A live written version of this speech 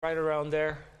Right around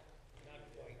there?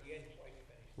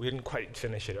 We didn't quite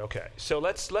finish it. Okay. So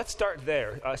let's start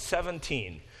there.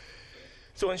 17.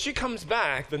 So when she comes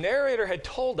back, the narrator had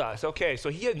told us, okay, so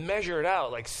he had measured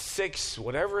out like 6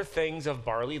 whatever things of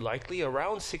barley, likely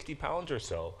around 60 pounds or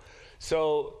so.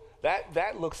 So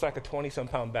that looks like a 20-some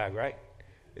pound bag, right?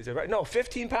 Is it right? No,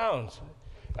 15 pounds.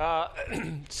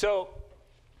 So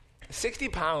 60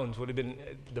 pounds would have been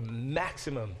the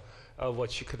maximum of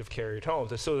what she could have carried home.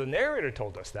 So the narrator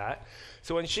told us that.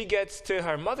 So when she gets to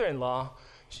her mother-in-law,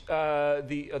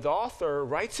 the author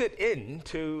writes it in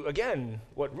to, again,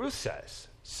 what Ruth says.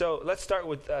 So let's start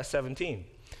with 17.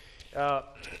 And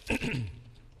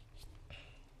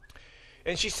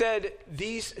she said,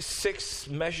 "These 6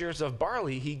 measures of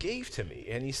barley he gave to me.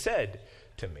 And he said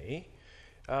to me,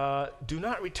 do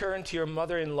not return to your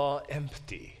mother-in-law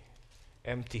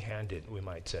empty-handed, we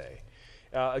might say."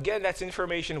 Again, that's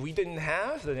information we didn't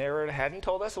have. The narrator hadn't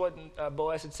told us what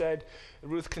Boaz had said.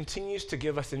 Ruth continues to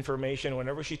give us information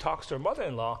whenever she talks to her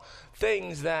mother-in-law,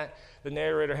 things that the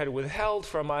narrator had withheld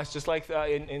from us, just like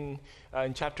in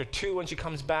chapter 2 when she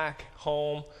comes back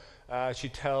home. She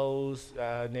tells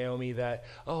Naomi that,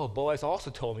 Boaz also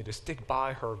told me to stick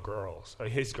by her girls, or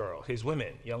his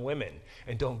women, young women,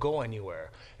 and don't go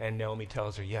anywhere. And Naomi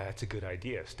tells her, yeah, that's a good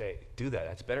idea. Do that.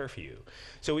 That's better for you.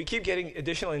 So we keep getting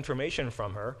additional information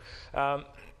from her.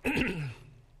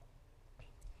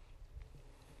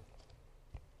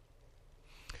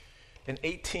 In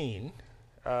 18,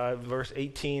 verse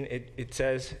 18, it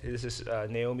says, this is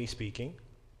Naomi speaking,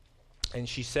 and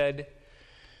she said,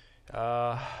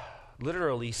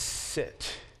 literally,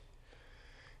 sit,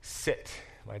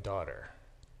 my daughter,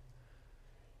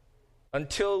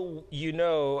 until you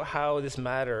know how this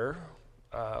matter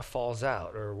falls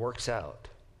out or works out.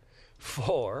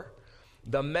 For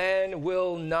the man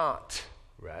will not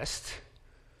rest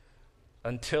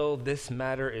until this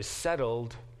matter is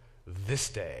settled this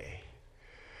day.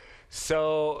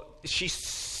 So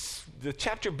the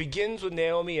chapter begins with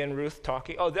Naomi and Ruth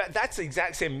talking. That's the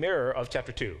exact same mirror of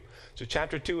chapter 2. So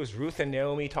chapter 2 is Ruth and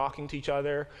Naomi talking to each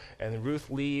other, and Ruth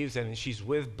leaves, and she's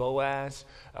with Boaz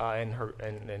and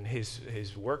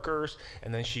his workers,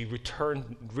 and then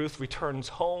Ruth returns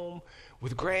home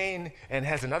with grain and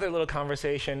has another little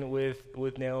conversation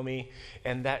with Naomi,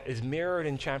 and that is mirrored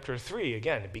in chapter 3.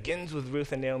 Again, it begins with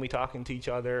Ruth and Naomi talking to each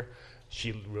other.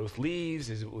 Ruth leaves,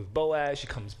 is with Boaz. She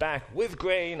comes back with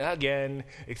grain again,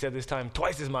 except this time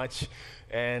twice as much.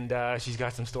 And she's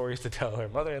got some stories to tell her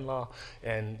mother-in-law.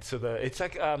 And so it's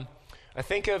like, I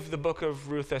think of the book of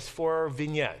Ruth as 4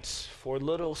 vignettes, 4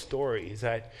 little stories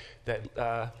that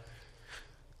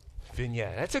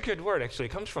vignette. That's a good word, actually.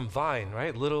 It comes from vine,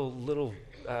 right? Little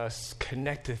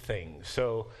connected things.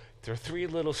 So there are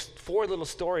 4 little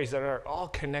stories that are all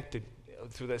connected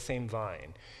through that same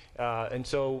vine. And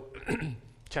so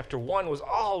chapter 1 was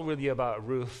all really about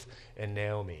Ruth and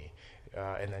Naomi.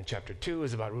 And then chapter 2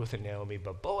 is about Ruth and Naomi,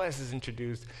 but Boaz is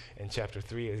introduced in chapter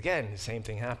 3. Again, the same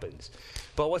thing happens.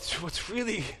 But what's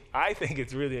really, I think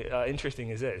it's really interesting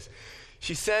is this.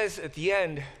 She says at the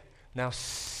end, now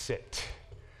sit,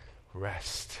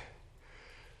 rest.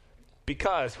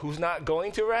 Because who's not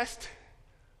going to rest?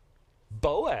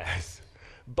 Boaz.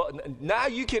 But now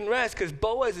you can rest because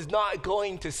Boaz is not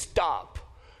going to stop.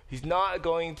 He's not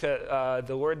going to,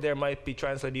 the word there might be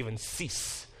translated even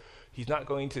cease. He's not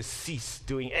going to cease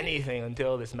doing anything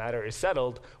until this matter is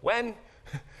settled. When?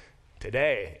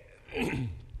 Today.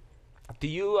 Do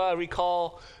you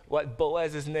recall what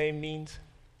Boaz's name means?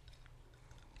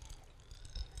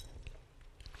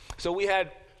 So we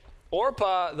had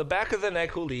Orpah, the back of the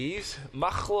neck who leaves,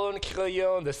 Machlon,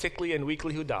 Kilion, the sickly and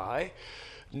weakly who die,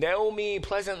 Naomi,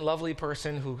 pleasant, lovely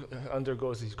person who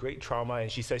undergoes these great trauma, and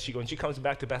she says when she comes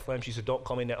back to Bethlehem, she said, don't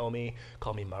call me Naomi,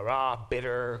 call me Mara,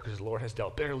 bitter, because the Lord has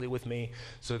dealt bitterly with me.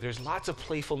 So there's lots of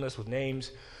playfulness with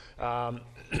names.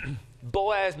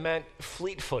 Boaz meant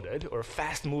fleet-footed or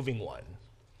fast-moving one.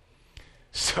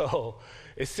 So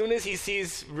as soon as he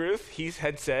sees Ruth, he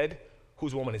had said,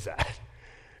 whose woman is that?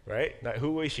 Right? Now,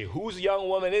 who is she? Whose young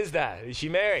woman is that? Is she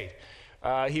married?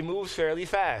 He moves fairly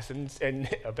fast, and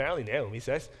apparently Naomi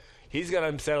says, he's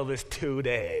going to settle this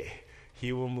today.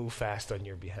 He will move fast on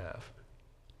your behalf.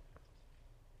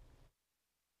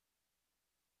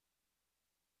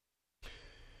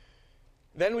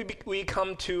 Then we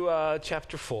come to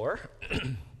chapter 4.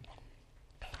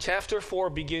 Chapter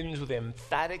 4 begins with an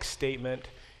emphatic statement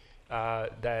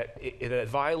that it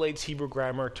violates Hebrew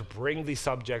grammar to bring the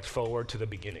subject forward to the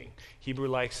beginning. Hebrew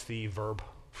likes the verb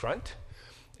front.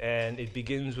 And it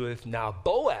begins with, now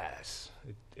Boaz.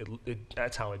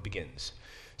 That's how it begins.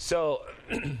 So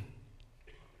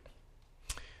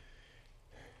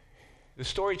the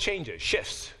story changes,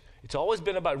 shifts. It's always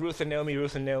been about Ruth and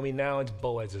Naomi. Now it's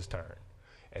Boaz's turn.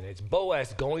 And it's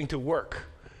Boaz going to work.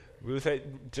 Ruth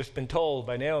had just been told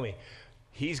by Naomi,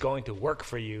 he's going to work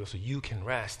for you so you can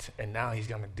rest. And now he's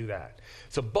going to do that.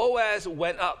 So Boaz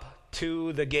went up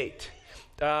to the gate.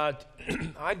 I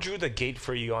drew the gate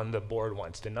for you on the board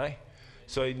once, didn't I?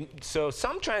 So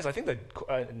some I think the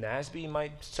NASB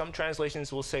some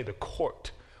translations will say the court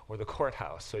or the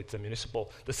courthouse. So it's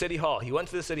the city hall. He went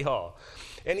to the city hall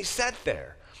and he sat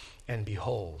there, and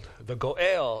behold, the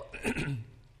Goel,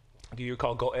 do you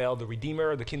recall Goel, the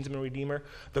Redeemer, the kinsman Redeemer?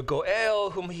 The Goel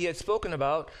whom he had spoken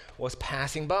about was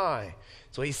passing by.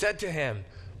 So he said to him,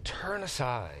 turn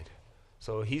aside.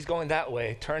 So he's going that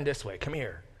way, turn this way, come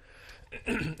here,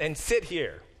 and sit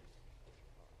here.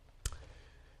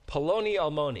 Poloni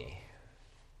Almoni.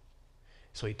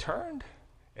 So he turned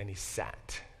and he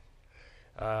sat.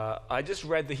 I just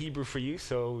read the Hebrew for you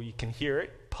so you can hear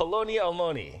it. Poloni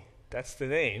Almoni. That's the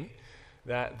name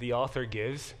that the author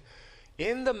gives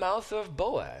in the mouth of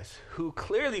Boaz, who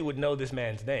clearly would know this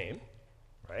man's name,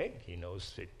 right? He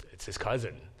knows it's his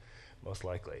cousin, most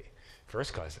likely.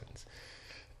 First cousins.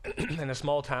 In a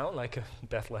small town like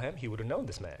Bethlehem, he would have known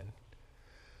this man.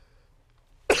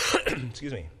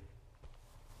 Excuse me.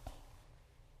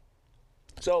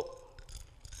 So,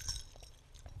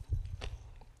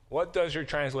 what does your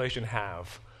translation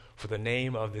have for the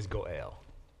name of this Goel?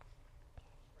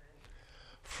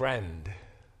 Friend.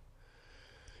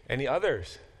 Any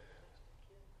others?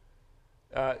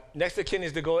 Next of kin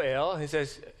is the Goel. He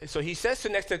says to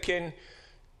next of kin,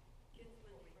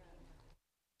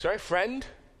 sorry, friend?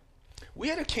 We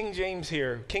had a King James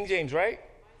here. King James, right?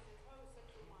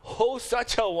 Ho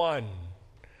such a one.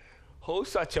 Ho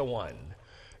such a one.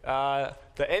 The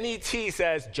NET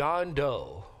says John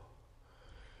Doe.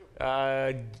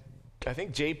 I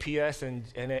think JPS and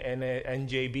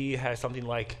NJB has something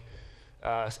like,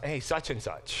 hey, such and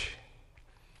such.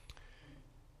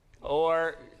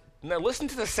 Or, now listen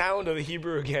to the sound of the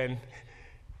Hebrew again,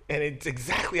 and it's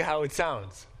exactly how it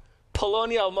sounds.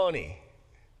 Poloni Almoni.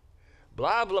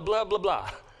 Blah, blah, blah, blah,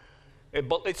 blah.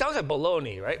 It sounds like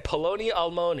baloney, right? Poloni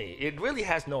Almoni. It really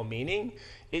has no meaning.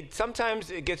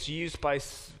 Sometimes it gets used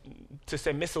to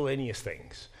say miscellaneous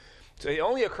things. So it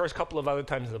only occurs a couple of other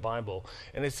times in the Bible.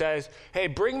 And it says, hey,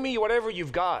 bring me whatever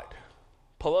you've got.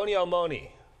 Poloni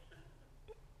Almoni.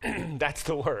 That's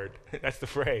the word. That's the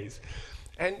phrase.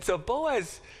 And so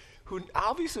Boaz, who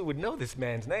obviously would know this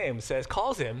man's name,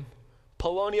 calls him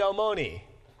Poloni Almoni.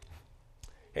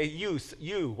 Hey, you,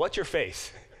 what's your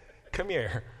face? Come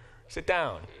here. Sit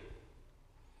down.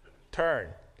 Turn.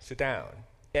 Sit down.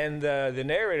 And the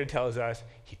narrator tells us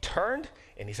he turned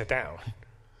and he sat down.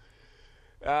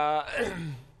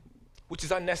 Which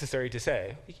is unnecessary to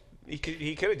say. He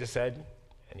could have just said,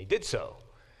 and he did so.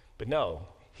 But no,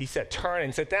 he said turn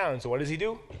and sit down. So what does he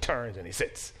do? He turns and he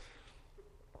sits.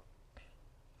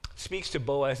 Speaks to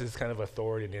Boaz's kind of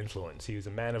authority and influence. He was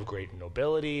a man of great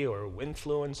nobility or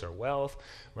influence or wealth.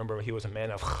 Remember, he was a man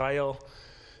of chayil.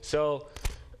 So,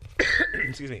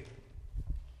 excuse me.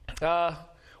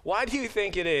 Why do you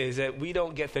think it is that we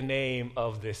don't get the name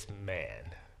of this man?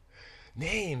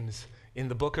 Names in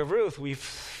the Book of Ruth,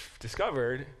 we've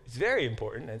discovered, it's very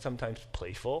important and sometimes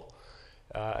playful.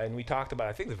 And we talked about,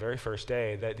 I think the very first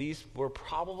day, that these were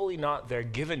probably not their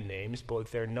given names, but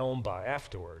they're known by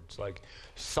afterwards, like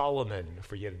Solomon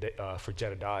for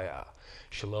Jedediah,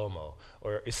 Shlomo,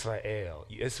 or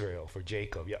Israel for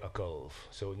Jacob, Yaakov.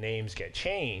 So names get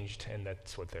changed, and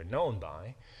that's what they're known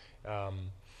by.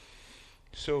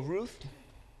 So Ruth,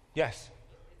 yes? Is it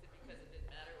because it didn't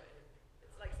matter?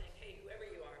 It's like saying, hey, whoever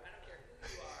you are, I don't care who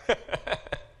you are,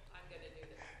 I'm going to do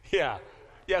this. Yeah.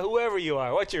 Yeah, whoever you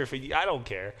are, what's your fee? I don't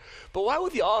care. But why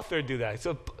would the author do that?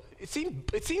 So it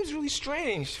seems really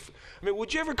strange. I mean,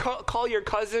 would you ever call your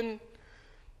cousin,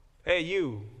 hey,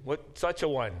 you, what, such a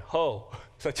one, ho,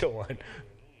 such a one,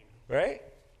 right?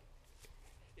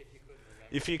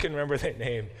 If you can remember that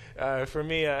name. For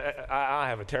me, I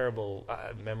have a terrible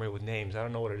memory with names. I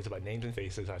don't know what it is about names and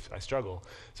faces. I struggle.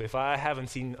 So if I haven't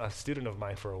seen a student of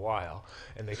mine for a while,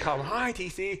 and they come, hi,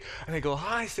 TC, and they go,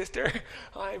 hi, sister,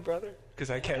 hi, brother, because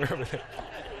I can't remember them.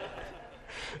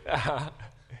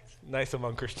 It's nice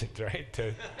among Christians, right,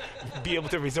 to be able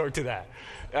to resort to that.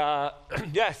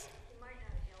 Yes?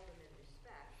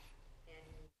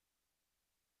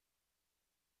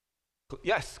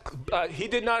 Yes, he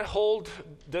did not hold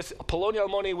this Poloni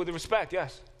Almoni with respect,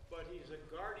 yes. But he's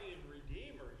a guardian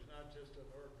redeemer. He's not just an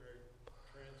ordinary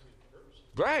transient person.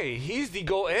 Right, he's the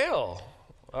Goel.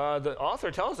 The author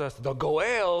tells us the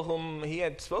Goel whom he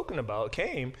had spoken about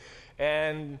came,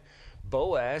 and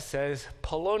Boaz says,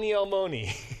 Poloni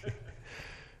Almoni.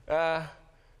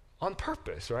 on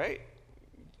purpose, right?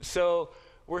 So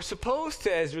we're supposed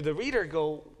to, as the reader,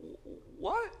 go,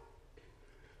 what?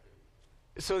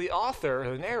 So the author,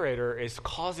 the narrator, is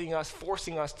forcing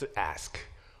us to ask,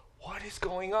 what is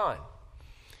going on?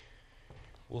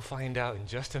 We'll find out in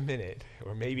just a minute,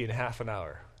 or maybe in half an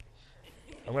hour.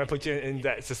 I'm going to put you in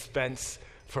that suspense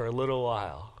for a little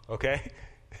while, okay?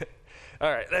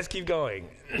 All right, let's keep going.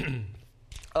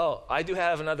 Oh, I do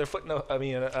have another footnote,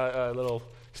 a little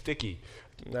sticky.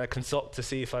 Consult to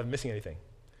see if I'm missing anything.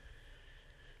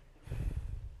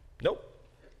 Nope.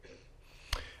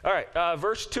 All right,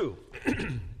 verse 2.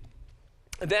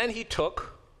 Then he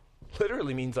took,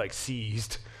 literally means like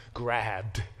seized,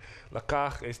 grabbed.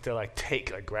 Lakach is to like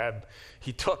take, like grab.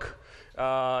 He took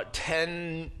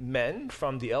 10 men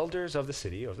from the elders of the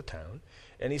city, or the town,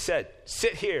 and he said,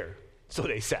 sit here. So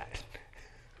they sat.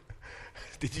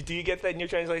 Do you get that in your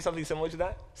translation, something similar to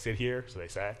that? Sit here, so they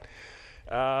sat.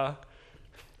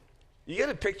 You get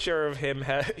a picture of him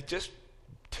just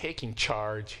taking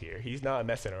charge here. He's not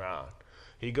messing around.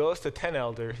 He goes to 10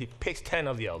 elders. He picks 10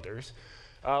 of the elders.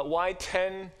 Why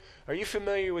 10? Are you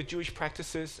familiar with Jewish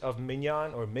practices of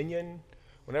minyan or minyan?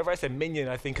 Whenever I say minyan,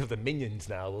 I think of the minions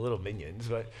now, the little minions.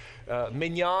 But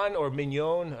minyan or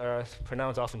mignon,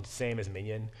 pronounced often the same as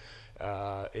minion,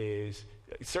 is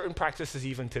certain practices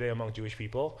even today among Jewish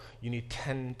people. You need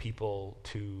 10 people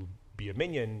to be a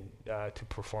minyan to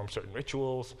perform certain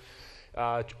rituals.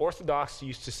 Orthodox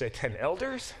used to say 10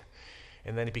 elders,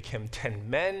 and then it became 10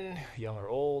 men, young or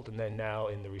old, and then now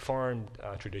in the Reformed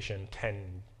tradition,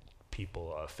 10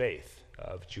 people of faith,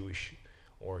 of Jewish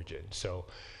origin. So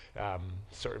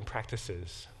certain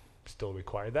practices still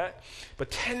require that.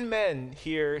 But 10 men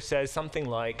here says something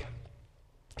like,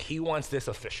 he wants this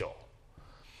official.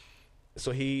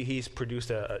 So he's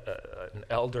produced an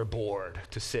elder board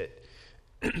to sit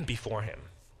before him.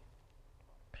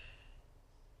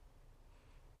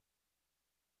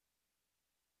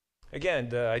 Again,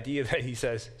 the idea that he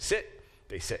says, sit,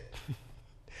 they sit.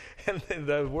 And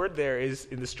the word there is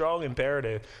in the strong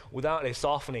imperative without a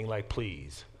softening like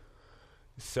please.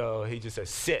 So he just says,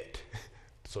 sit.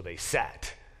 So they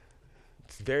sat.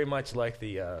 It's very much like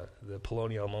the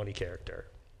Polonio Moni character.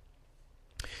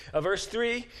 Verse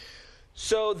 3,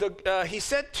 so he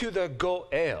said to the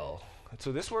Goel.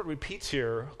 So this word repeats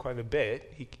here quite a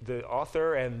bit. The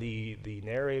author and the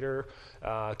narrator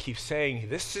keep saying,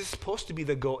 this is supposed to be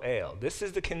the Goel. This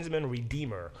is the kinsman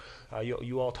redeemer.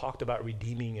 You all talked about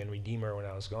redeeming and redeemer when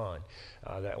I was gone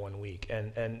that one week.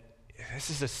 And this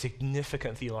is a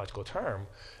significant theological term.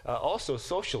 Also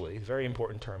socially, very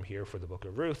important term here for the Book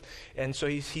of Ruth. And so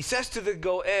he says to the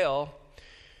Goel,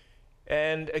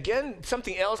 and again,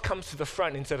 something else comes to the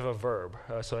front instead of a verb.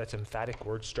 So that's emphatic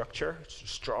word structure. It's a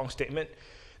strong statement.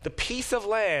 The piece of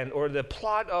land or the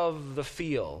plot of the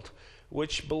field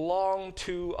which belonged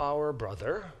to our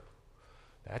brother.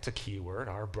 That's a key word,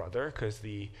 our brother, because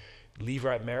the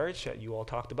Levite marriage that you all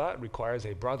talked about requires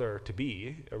a brother to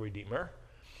be a redeemer.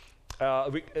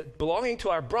 Belonging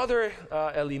to our brother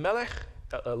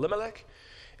Elimelech.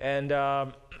 And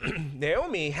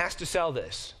Naomi has to sell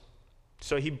this.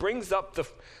 So he brings up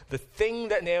the thing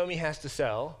that Naomi has to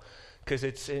sell, because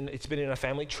it's been in a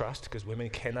family trust, because women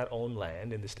cannot own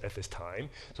land at this time.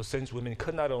 So since women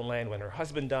could not own land when her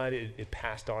husband died, it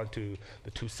passed on to the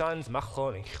two sons,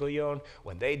 Machlon and Chilion.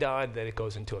 When they died, then it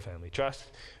goes into a family trust.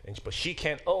 But she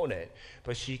can't own it,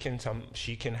 but she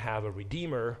can have a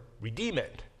redeemer redeem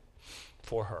it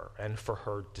for her and for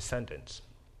her descendants.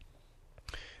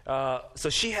 So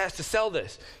she has to sell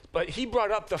this. But he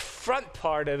brought up the front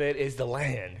part of it is the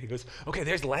land. He goes, okay,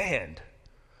 there's land.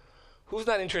 Who's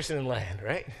not interested in land,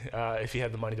 right? If you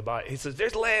have the money to buy it. He says,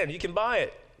 there's land, you can buy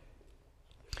it.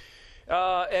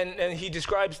 And he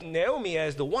describes Naomi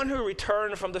as the one who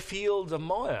returned from the fields of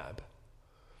Moab.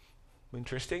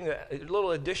 Interesting, a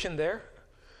little addition there.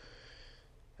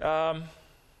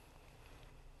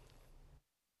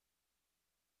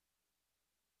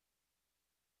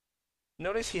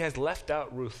 Notice he has left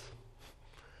out Ruth.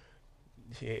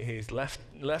 He's left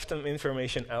some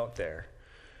information out there.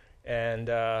 And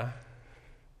I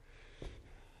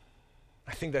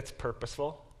think that's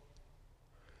purposeful.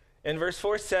 And verse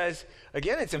 4 says,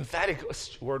 again, it's emphatic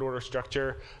word order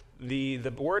structure. The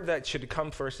word that should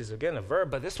come first is, again, a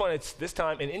verb, but this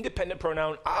time an independent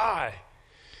pronoun, I.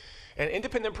 And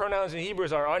independent pronouns in Hebrew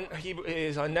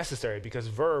is unnecessary because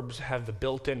verbs have the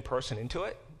built-in person into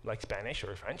it, like Spanish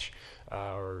or French,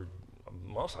 or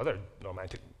most other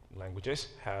Romantic languages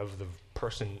have the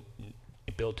person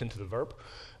built into the verb.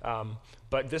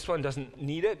 But this one doesn't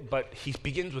need it, but he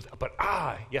begins with, but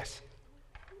I, yes.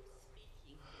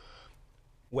 Speaking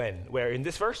When? Where? In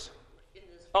this verse? in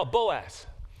this Boaz.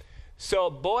 So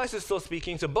Boaz is still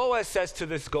speaking. So Boaz says to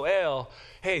this Goel,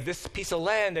 hey, this piece of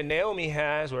land that Naomi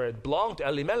has, where it belonged to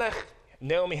Elimelech,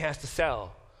 Naomi has to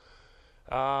sell.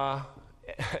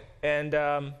 And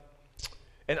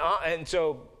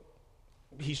so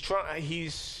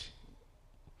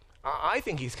I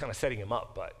think he's kind of setting him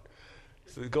up, but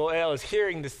so Goel is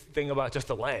hearing this thing about just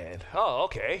the land. Oh,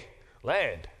 okay,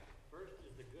 land. First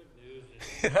is the good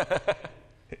news.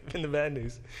 And the bad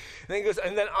news. And then he goes,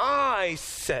 and then I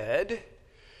said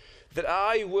that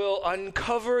I will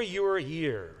uncover your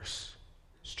ears.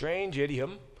 Strange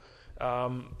idiom.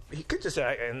 He could just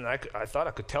say, and I thought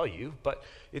I could tell you, but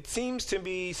it seems to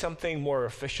be something more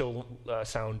official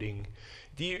sounding.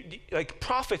 Like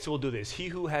prophets will do this. He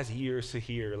who has ears to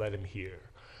hear, let him hear.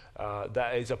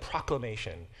 That is a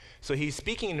proclamation. So he's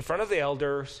speaking in front of the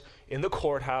elders in the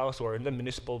courthouse or in the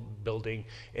municipal building,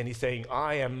 and he's saying,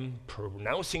 I am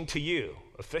pronouncing to you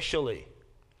officially,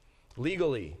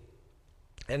 legally,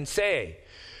 and say,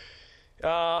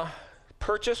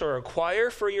 purchase or acquire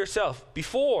for yourself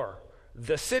before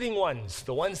the sitting ones,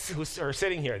 the ones who are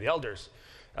sitting here, the elders,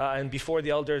 and before the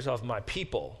elders of my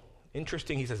people.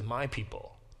 Interesting, he says my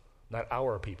people, not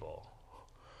our people.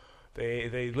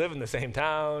 They live in the same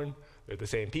town, they're the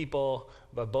same people,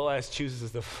 but Boaz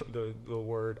chooses the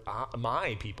word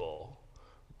my people.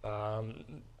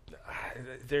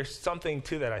 There's something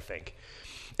to that, I think.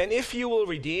 And if you will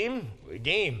redeem.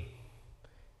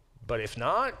 But if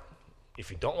not,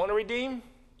 if you don't want to redeem,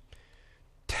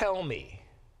 tell me,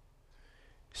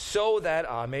 so that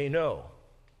I may know.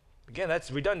 Again, that's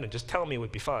redundant. Just tell me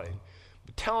would be fine.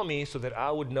 But tell me so that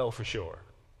I would know for sure.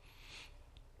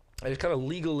 There's kind of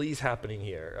legalese happening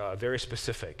here, very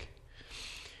specific.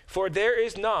 For there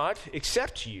is not,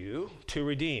 except you, to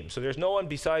redeem. So there's no one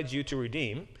besides you to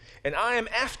redeem. And I am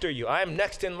after you. I am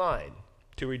next in line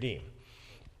to redeem.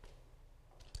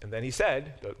 And then he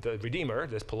said, the Redeemer,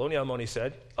 this Poloni Almoni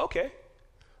said, okay,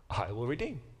 I will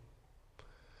redeem.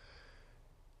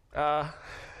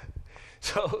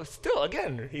 So still,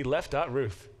 again, he left out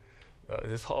Ruth.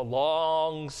 This whole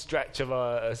long stretch of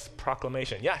a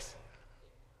proclamation. Yes?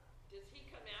 Does he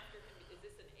come after him? Is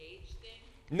this an age thing?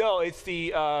 No, it's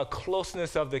the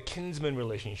closeness of the kinsman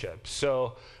relationship.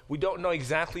 So we don't know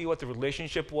exactly what the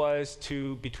relationship was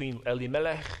between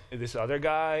Elimelech, this other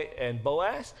guy, and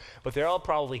Boaz, but they're all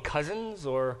probably cousins,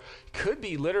 or could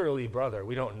be literally brother.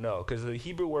 We don't know, because the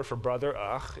Hebrew word for brother,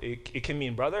 it can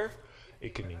mean brother,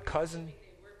 it can mean cousin.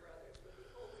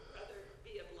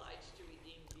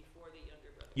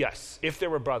 Yes, if they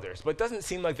were brothers. But it doesn't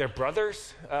seem like they're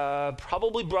brothers.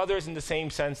 Probably brothers in the same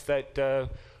sense that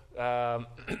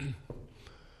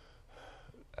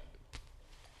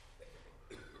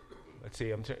let's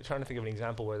see, I'm trying to think of an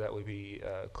example where that would be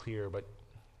clear, but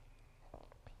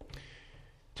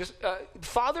just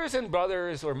fathers and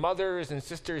brothers or mothers and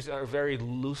sisters are very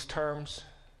loose terms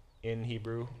in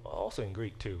Hebrew, also in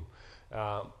Greek too.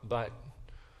 But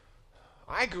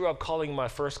I grew up calling my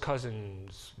first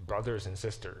cousins brothers and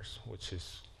sisters, which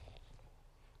is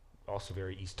also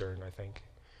very Eastern, I think.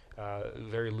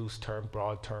 Very loose term,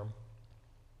 broad term.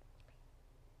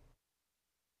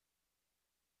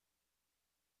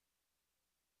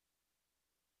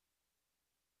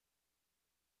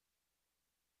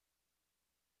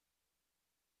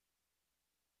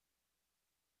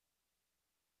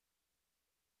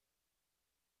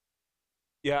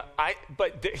 Yeah,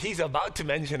 but he's about to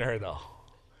mention her, though.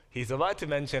 He's about to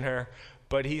mention her,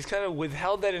 but he's kind of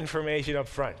withheld that information up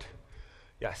front.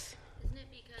 Yes? Isn't it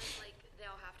because,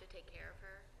 they'll have to take care of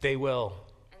her? They will.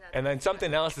 And then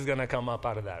something else is going to come up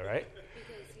out of that, right?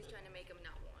 Because he's trying to make them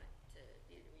not want to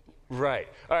be the redeemer. Right.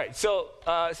 All right. So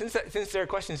since there are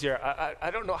questions here,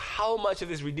 I don't know how much of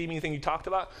this redeeming thing you talked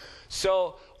about.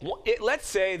 So let's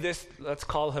say this, let's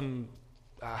call him,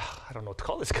 I don't know what to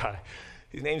call this guy.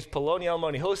 His name's Poloni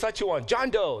Almoni. Hosachuan, John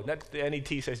Doe. Not the NET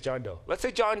says John Doe. Let's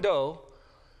say John Doe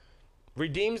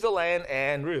redeems the land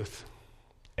and Ruth,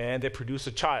 and they produce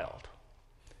a child.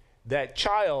 That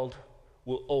child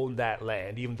will own that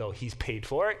land, even though he's paid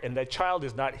for it, and that child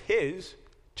is not his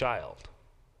child.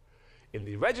 In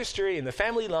the registry, in the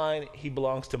family line, he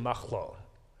belongs to Machlon,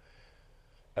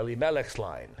 Elimelech's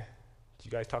line. Did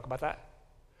you guys talk about that?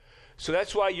 So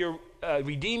that's why you're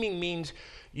redeeming means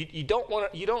you don't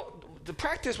want to, the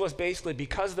practice was basically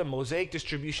because of the Mosaic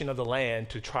distribution of the land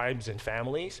to tribes and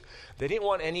families, they didn't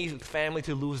want any family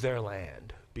to lose their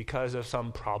land because of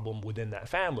some problem within that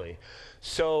family.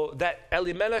 So that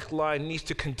Elimelech line needs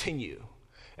to continue.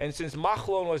 And since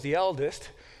Machlon was the eldest,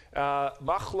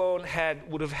 Machlon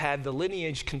would have had the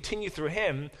lineage continue through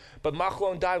him, but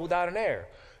Machlon died without an heir.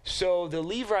 So the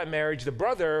Levite marriage, the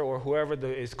brother, or whoever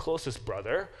is closest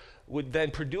brother, would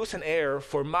then produce an heir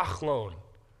for Machlon.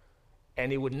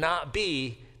 And it would not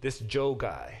be this Joe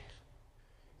guy,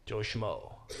 Joe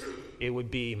Schmo. It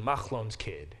would be Machlon's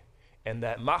kid. And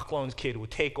that Machlon's kid would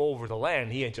take over the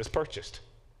land he had just purchased.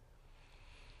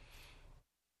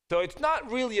 So it's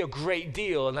not really a great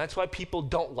deal, and that's why people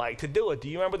don't like to do it. Do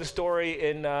you remember the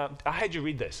story I had you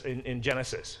read this in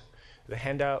Genesis? The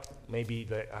handout, maybe,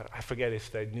 I forget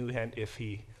if the new hand, if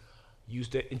he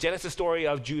used it. In Genesis story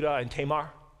of Judah and Tamar.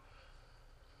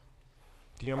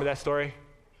 Do you remember that story?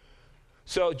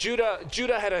 So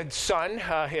Judah had a son, he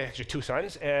had actually two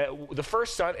sons. The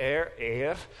first son,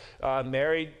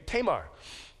 married Tamar.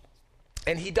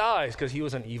 And he dies because he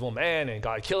was an evil man and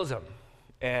God kills him.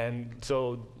 And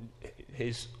so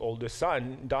his oldest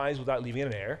son dies without leaving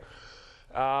an heir.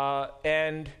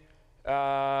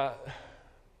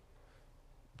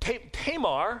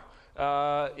 Tamar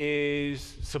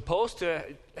is supposed to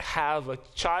have a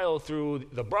child through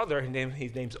the brother.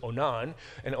 His name's Onan.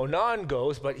 And Onan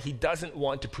goes, but he doesn't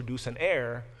want to produce an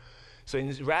heir. So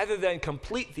rather than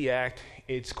complete the act,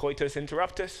 it's coitus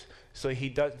interruptus. So he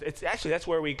does. It's actually, that's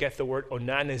where we get the word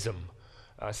onanism,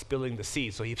 spilling the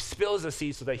seed. So he spills the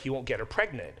seed so that he won't get her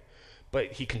pregnant.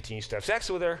 But he continues to have sex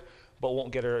with her, but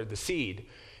won't get her the seed.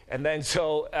 And then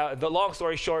so the long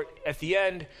story short, at the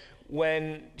end,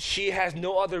 when she has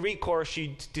no other recourse,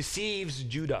 she deceives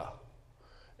Judah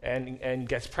and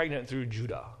gets pregnant through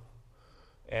Judah.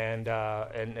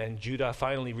 And Judah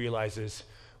finally realizes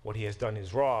what he has done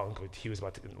is wrong. He was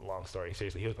about to, long story,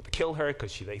 seriously, he was about to kill her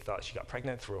because they thought she got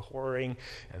pregnant through a whoring.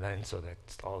 And then so that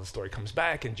all the story comes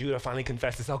back, and Judah finally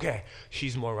confesses, okay,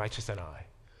 she's more righteous than I.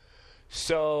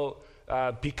 So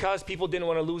because people didn't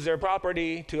want to lose their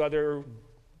property to other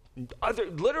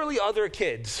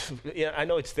kids. Yeah, I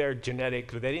know it's their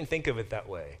genetic, but they didn't think of it that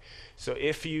way. So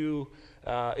if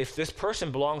this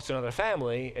person belongs to another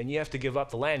family and you have to give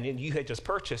up the land you had just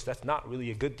purchased, that's not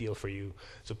really a good deal for you.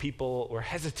 So people were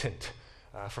hesitant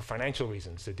for financial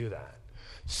reasons to do that.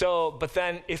 So, but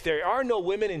then if there are no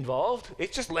women involved,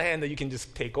 it's just land that you can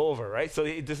just take over, right? So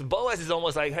this Boaz is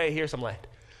almost like, hey, here's some land.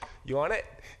 You want it?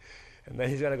 And then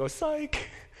he's going to go, psych.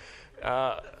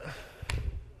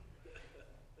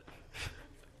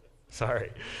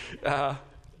 Sorry.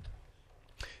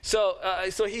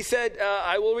 So he said,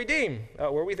 I will redeem.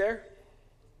 Were we there?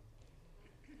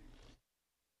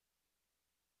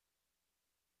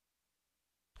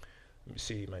 Let me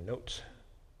see my notes.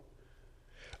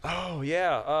 Oh,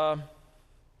 yeah.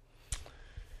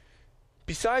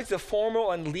 Besides the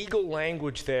formal and legal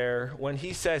language there, when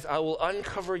he says, I will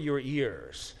uncover your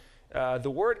ears,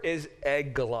 the word is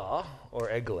eglah, or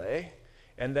egle,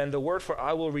 and then the word for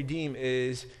I will redeem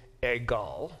is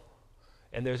egal,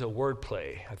 and there's a word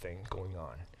play, I think, going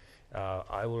on.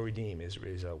 I will redeem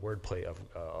is a word play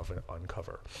of an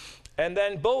uncover. And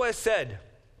then Boaz said,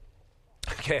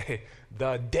 okay,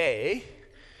 the day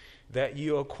that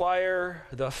you acquire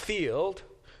the field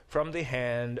from the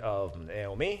hand of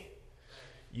Naomi,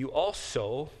 you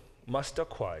also must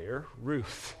acquire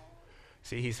Ruth.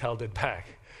 See, he's held it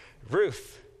back.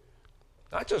 Ruth,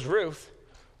 not just Ruth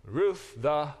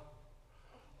the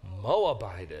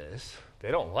Moabitess. They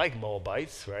don't like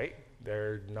Moabites, right?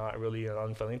 They're not really on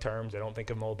unfriendly terms. They don't think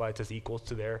of Moabites as equals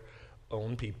to their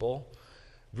own people.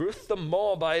 Ruth the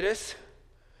Moabitess,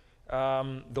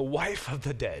 the wife of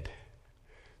the dead.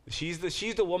 She's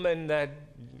the woman that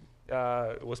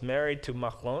was married to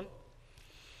Machlon.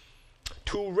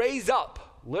 To raise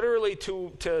up, literally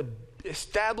to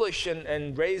establish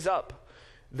and raise up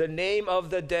the name of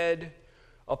the dead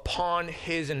upon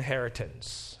his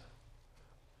inheritance,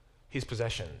 his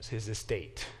possessions, his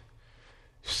estate.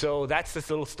 So that's this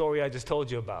little story I just told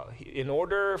you about. In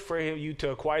order for you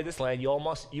to acquire this land, you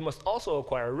must also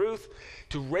acquire Ruth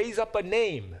to raise up a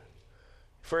name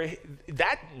for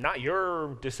that, not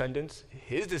your descendants,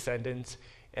 his descendants,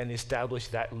 and establish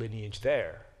that lineage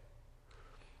there.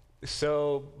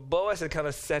 So Boaz had kind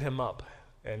of set him up,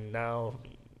 and now,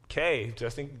 okay,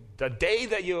 just think, the day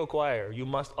that you acquire, you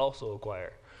must also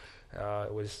acquire.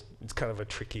 It's kind of a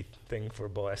tricky thing for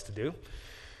Boaz to do.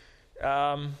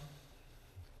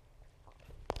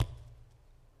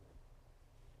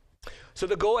 So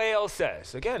the Goel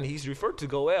says, again, he's referred to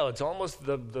Goel. It's almost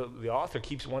the author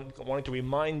keeps wanting to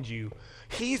remind you,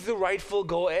 he's the rightful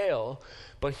Goel,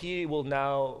 but he will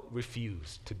now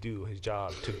refuse to do his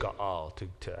job to Gaal,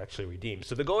 to actually redeem.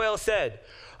 So the Goel said,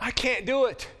 I can't do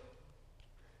it.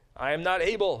 I am not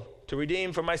able to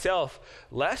redeem for myself,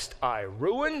 lest I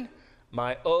ruin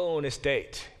my own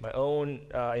estate, my own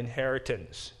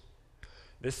inheritance.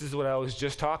 This is what I was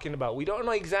just talking about. We don't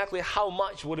know exactly how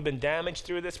much would have been damaged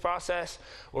through this process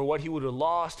or what he would have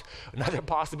lost. Another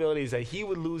possibility is that he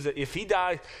would lose it. If he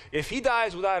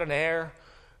dies without an heir,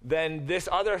 then this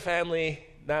other family,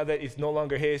 now that it's no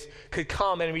longer his, could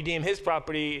come and redeem his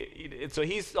property. So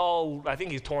I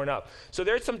think he's torn up. So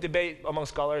there's some debate among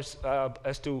scholars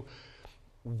as to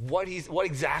what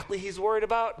exactly he's worried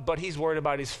about, but he's worried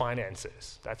about his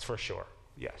finances. That's for sure.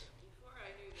 Yes. Before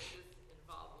I knew that this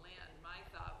involved land, my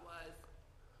thought was,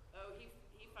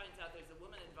 he finds out there's a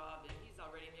woman involved and he's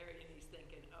already married and he's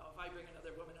thinking, if I bring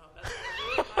another woman home, that's going to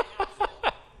ruin my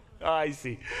household.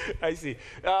 I see.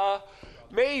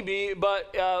 Maybe,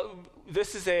 but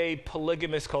this is a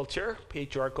polygamous culture,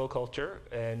 patriarchal culture,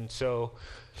 and so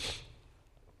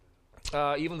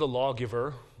even the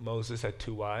lawgiver, Moses, had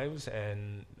 2 wives,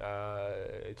 and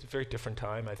it's a very different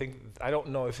time. I don't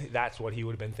know if that's what he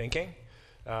would have been thinking,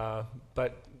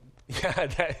 but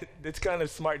yeah, it's kind of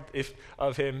smart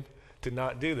of him to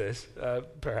not do this,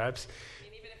 perhaps. I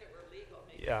mean, even if it were legal,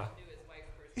 maybe Yeah. he knew his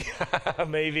wife's person. Yeah,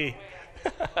 maybe.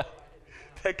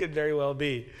 That could very well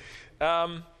be.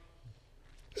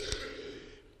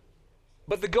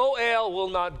 But the Goel will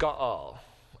not Gaal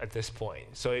at this point.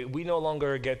 So we no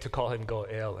longer get to call him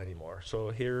Goel anymore. So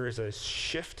here is a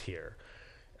shift here.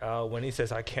 When he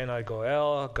says, I cannot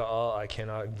Gaal, I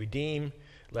cannot redeem,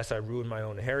 lest I ruin my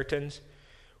own inheritance.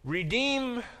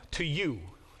 Redeem to you,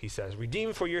 he says.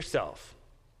 Redeem for yourself.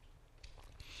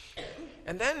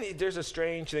 And then there's a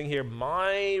strange thing here,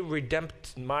 my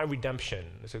redemption.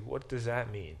 It's like, what does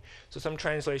that mean? So some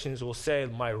translations will say,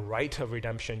 my right of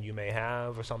redemption you may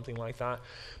have, or something like that.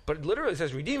 But literally it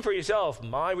says, redeem for yourself,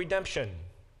 my redemption.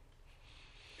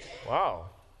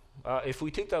 Wow. If we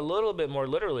take that a little bit more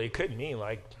literally, it could mean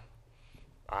like,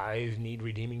 I need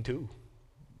redeeming too.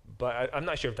 But I'm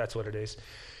not sure if that's what it is.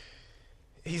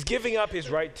 He's giving up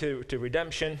his right to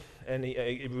redemption, and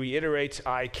he reiterates,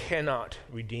 I cannot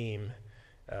redeem.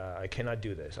 I cannot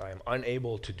do this. I am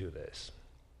unable to do this.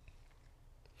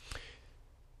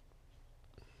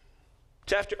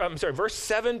 Verse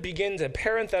 7 begins a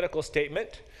parenthetical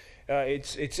statement.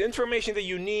 It's information that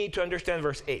you need to understand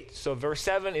verse 8. So verse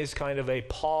 7 is kind of a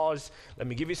pause. Let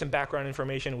me give you some background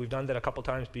information. We've done that a couple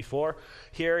times before.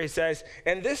 Here he says,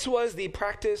 and this was the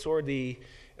practice or the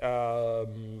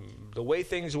way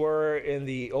things were in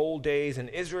the old days in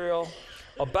Israel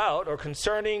about or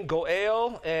concerning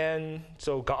Goel, and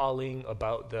so Gaaling,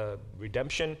 about the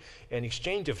redemption and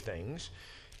exchange of things,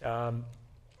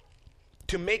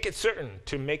 to make it certain,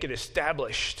 to make it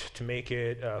established, to make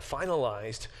it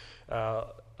finalized,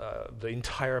 the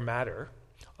entire matter.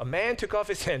 A man took off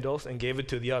his sandals and gave it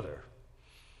to the other.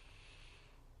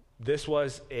 This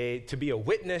was to be a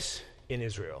witness in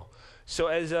Israel. So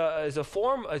as a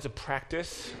form, as a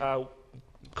practice,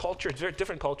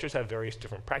 different cultures have various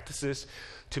different practices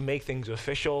to make things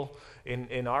official.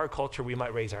 In our culture, we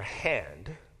might raise our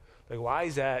hand. Like, why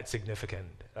is that significant?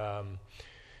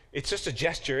 It's just a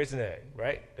gesture, isn't it?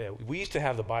 Right? We used to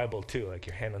have the Bible too, like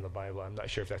your hand on the Bible. I'm not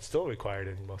sure if that's still required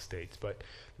in most states, but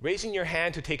raising your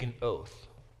hand to take an oath.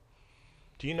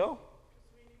 Do you know?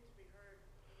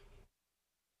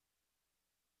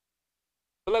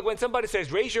 But like when somebody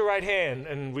says, raise your right hand,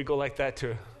 and we go like that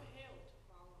too.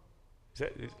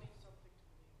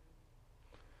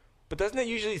 But doesn't it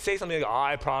usually say something like,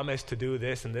 I promise to do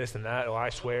this and this and that, or I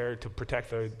swear to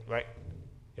protect the, right?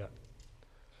 Yeah.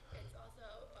 It's also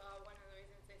one of the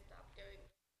reasons they stopped doing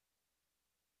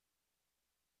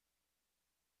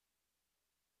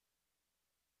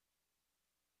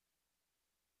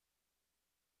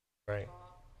Right.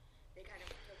 they kind of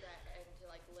took that into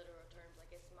like literal terms, like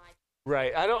it's my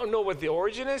Right. I don't know what the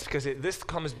origin is, because it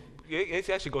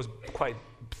actually goes quite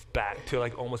back to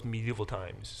like almost medieval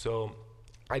times. So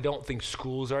I don't think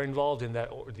schools are involved in that,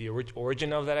 the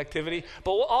origin of that activity.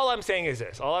 But all I'm saying is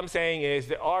this. All I'm saying is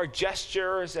there are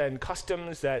gestures and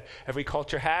customs that every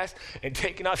culture has, and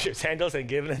taking off your sandals and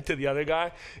giving it to the other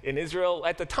guy in Israel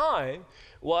at the time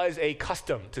was a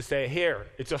custom to say, here,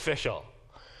 it's official.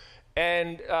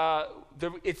 And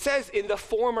it says in the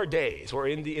former days, or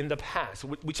in the past,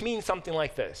 which means something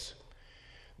like this.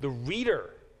 The reader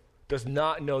does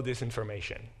not know this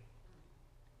information,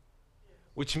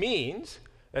 which means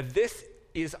that this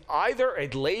is either a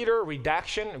later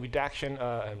redaction,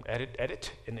 an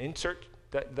edit, an insert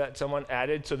that someone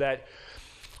added, so that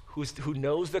who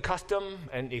knows the custom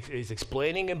and is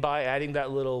explaining it by adding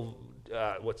that little,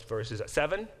 what's verse is that,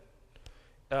 7?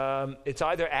 It's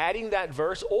either adding that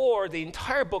verse, or the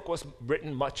entire book was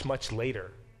written much, much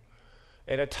later,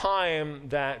 at a time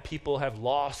that people have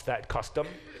lost that custom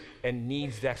and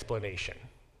needs the explanation.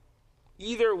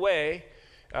 Either way,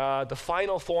 The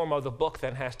final form of the book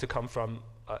then has to come from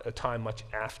a time much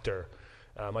after,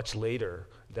 much later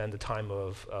than the time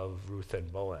of Ruth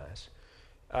and Boaz.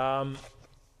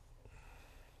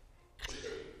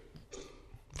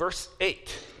 Verse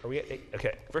 8. Are we at 8?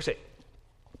 Okay, verse 8.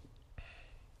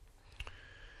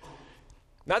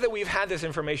 Now that we've had this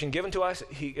information given to us,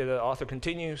 the author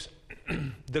continues,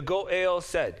 the Goel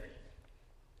said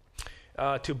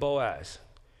to Boaz,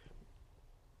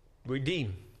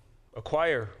 redeem,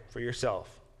 acquire for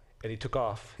yourself. And he took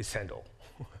off his sandal.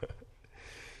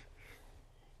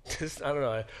 I don't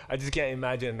know. I just can't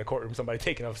imagine in the courtroom somebody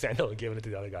taking off a sandal and giving it to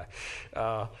the other guy.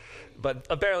 But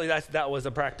apparently that was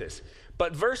the practice.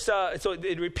 But so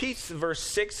it repeats verse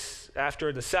 6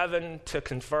 after the 7 to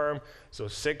confirm. So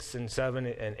 6 and 7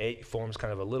 and 8 forms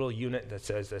kind of a little unit that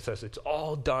says it's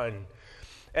all done.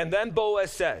 And then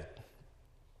Boaz said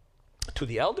to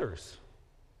the elders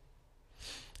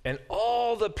and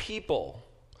all the people.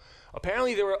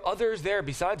 Apparently there were others there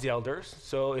besides the elders.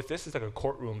 So if this is like a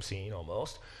courtroom scene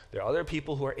almost, there are other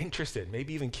people who are interested,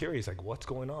 maybe even curious, like what's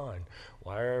going on?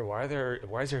 Why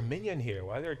is there a minion here?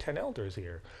 Why are there 10 elders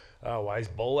here? Why is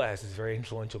Boaz, this very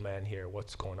influential man, here?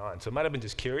 What's going on? So it might have been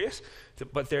just curious,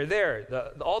 but they're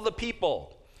there. All the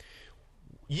people,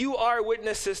 you are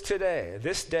witnesses today,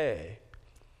 this day,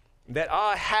 that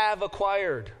I have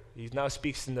acquired. He now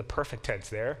speaks in the perfect tense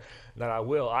there. That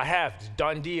I have,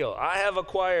 done deal. I have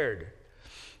acquired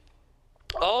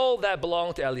all that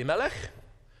belonged to Elimelech,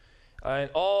 and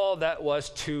all that was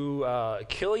to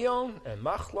Kilion and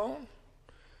Machlon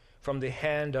from the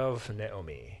hand of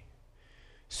Naomi.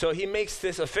 So he makes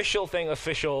this official thing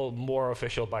more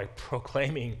official by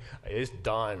proclaiming it's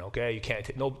done. Okay, you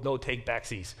can't no take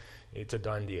backsies. It's a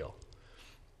done deal.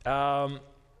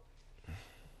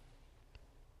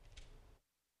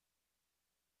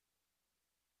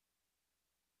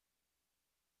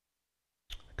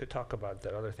 Could talk about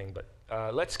that other thing, but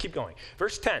let's keep going.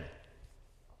 Verse 10.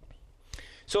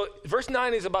 So verse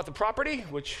 9 is about the property,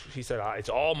 which he said, it's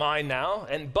all mine now,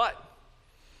 but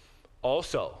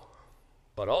also,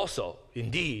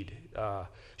 indeed,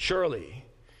 surely,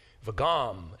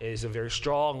 vagam is a very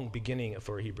strong beginning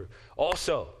for Hebrew.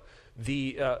 Also,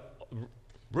 the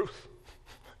Ruth,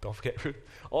 don't forget Ruth.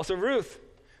 Also Ruth,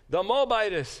 the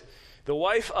Moabitess, the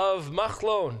wife of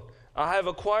Machlon, I have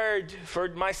acquired for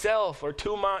myself, or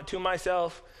to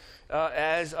myself,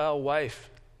 as a wife,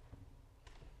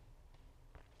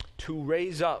 to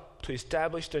raise up, to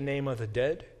establish the name of the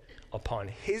dead upon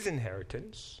his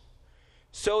inheritance,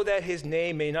 so that his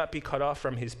name may not be cut off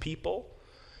from his people,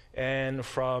 and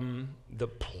from the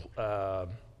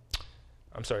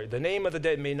name of the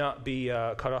dead may not be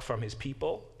cut off from his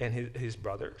people and his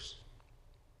brothers.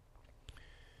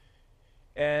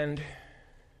 And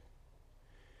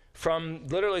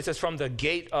literally it says from the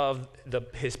gate of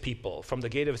his people. From the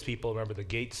gate of his people, remember the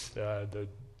gates, the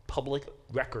public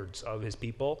records of his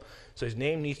people. So his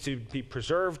name needs to be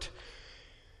preserved.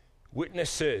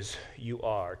 Witnesses you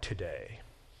are today.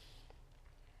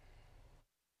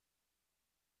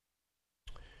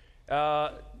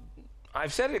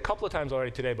 I've said it a couple of times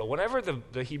already today, but whenever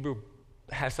the Hebrew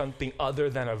has something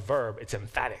other than a verb, it's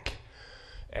emphatic.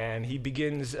 And he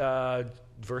begins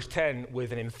verse 10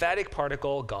 with an emphatic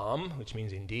particle, gam, which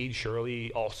means indeed,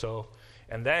 surely, also,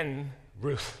 and then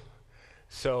Ruth.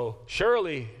 So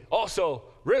surely, also,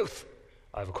 Ruth,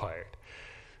 I've acquired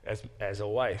as a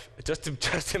wife. Just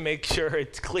to make sure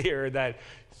it's clear that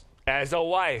as a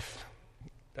wife,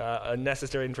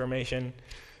 necessary information,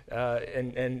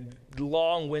 and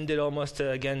long-winded almost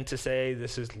to say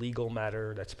this is legal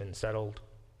matter that's been settled.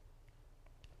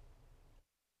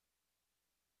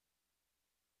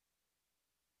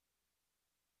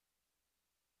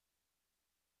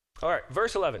 All right,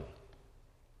 verse 11.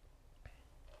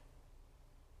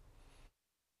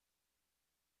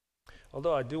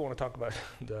 Although I do want to talk about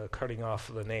the cutting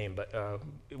off the name, but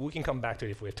we can come back to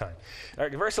it if we have time. All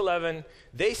right, verse 11.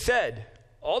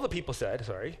 All the people said,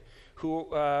 who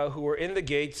were in the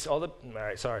gates.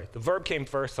 The verb came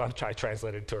first, so I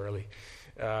translated too early.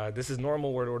 This is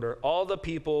normal word order. All the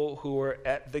people who were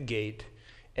at the gate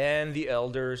and the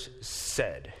elders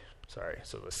said.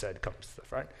 So the said comes to the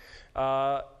front.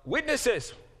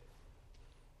 Witnesses.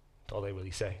 That's all they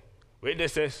really say.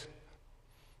 Witnesses.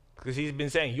 Because he's been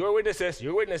saying, you're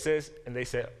witnesses. And they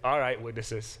say, all right,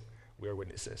 witnesses. We're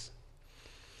witnesses.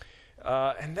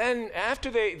 And then after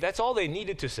that's all they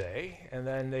needed to say. And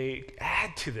then they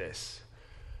add to this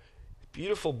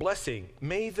beautiful blessing.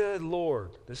 May the Lord,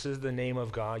 this is the name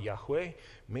of God, Yahweh,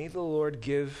 may the Lord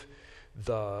give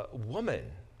the woman,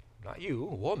 not you,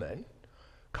 woman,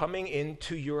 coming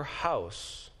into your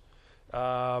house,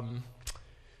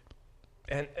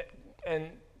 And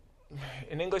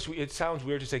in English, it sounds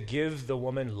weird to say give the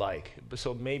woman like.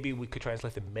 So maybe we could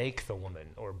translate it make the woman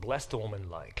or bless the woman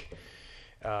like.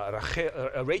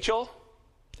 Rachel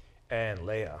and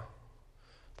Leah.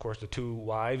 Of course, the two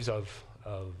wives of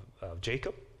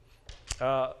Jacob.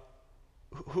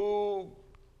 Who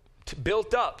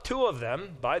built up, two of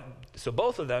them, so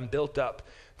both of them built up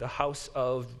the house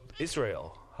of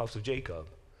Israel, house of Jacob.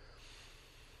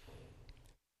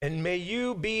 And may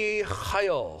you be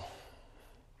Chayil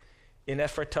in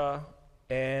Ephratah,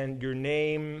 and your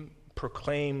name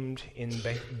proclaimed in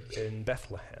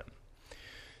Bethlehem.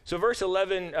 So verse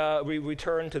 11, we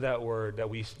return to that word that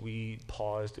we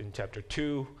paused in chapter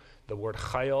 2, the word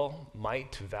Chayil,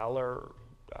 might, valor,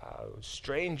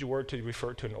 strange word to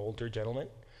refer to an older gentleman.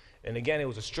 And again, it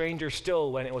was a stranger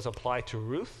still when it was applied to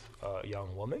Ruth, a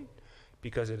young woman,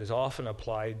 because it is often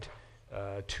applied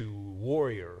to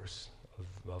warriors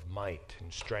of might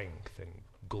and strength and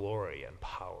glory and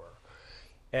power.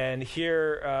 And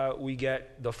here we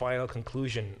get the final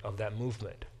conclusion of that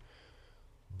movement.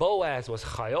 Boaz was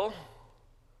Chayil,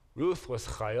 Ruth was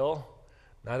Chayil.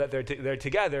 Now that they're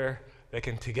together, they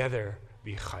can together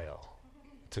be Chayil.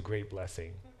 It's a great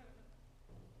blessing.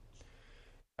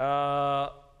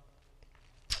 Again,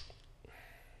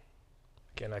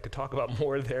 I could talk about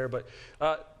more there, but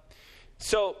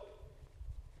so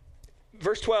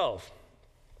verse 12.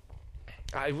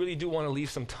 I really do want to leave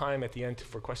some time at the end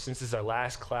for questions. This is our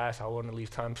last class. I want to leave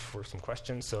time for some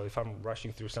questions. So if I'm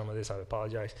rushing through some of this, I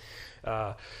apologize.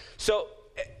 And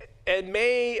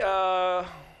may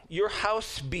your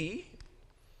house be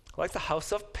like the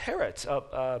house of Perez,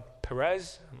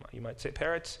 you might say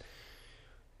Perez,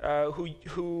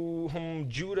 whom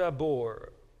Judah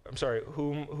bore. I'm sorry,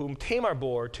 whom Tamar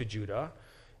bore to Judah.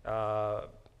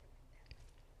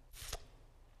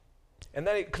 And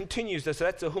then it continues. So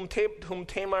that's whom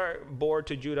Tamar bore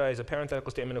to Judah is a parenthetical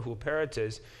statement of who Perez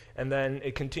is. And then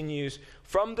it continues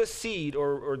from the seed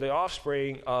or the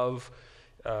offspring of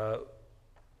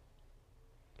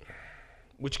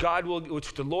which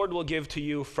the Lord will give to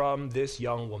you from this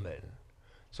young woman.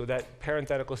 So that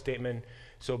parenthetical statement.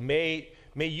 So may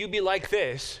you be like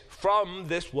this from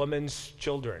this woman's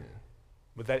children.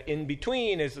 But that in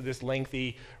between is this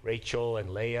lengthy Rachel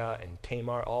and Leah and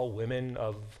Tamar, all women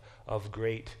of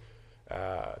great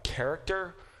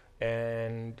character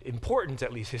and importance,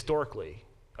 at least historically,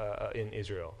 in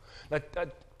Israel. Now,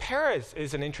 Perez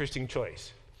is an interesting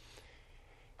choice.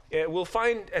 We'll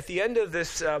find at the end of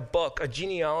this book a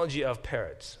genealogy of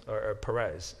Perez.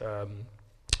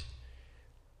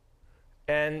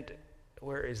 And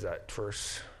where is that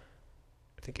verse?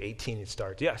 I think 18 it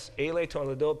starts. Yes, Ele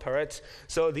Toledo Perez.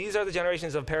 So these are the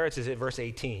generations of Perez is at verse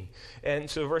 18. And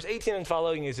so verse 18 and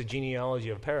following is a genealogy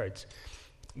of Perez.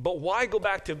 But why go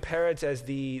back to Perez as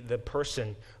the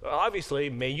person? Obviously,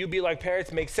 may you be like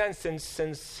Perez makes sense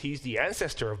since he's the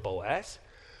ancestor of Boaz.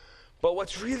 But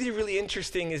what's really, really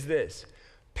interesting is this.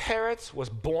 Perez was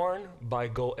born by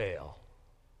Goel.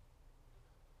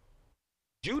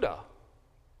 Judah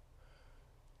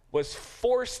was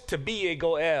forced to be a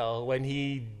Goel when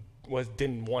he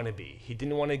didn't want to be. He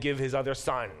didn't want to give his other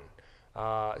son.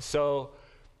 So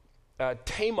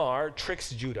Tamar tricks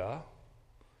Judah.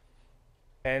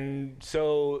 And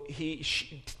so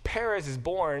Perez is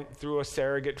born through a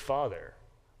surrogate father,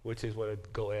 which is what a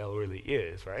Goel really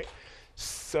is, right?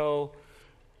 So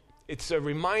it's a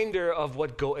reminder of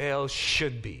what Goel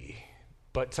should be,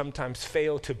 but sometimes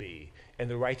fail to be. And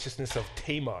the righteousness of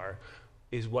Tamar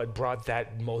is what brought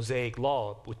that Mosaic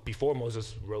law, before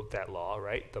Moses wrote that law,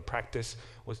 right? The practice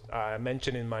was, I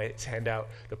mentioned in my handout,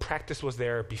 the practice was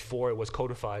there before it was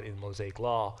codified in Mosaic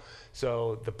law.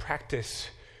 So the practice,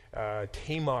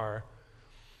 Tamar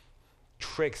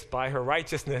tricks by her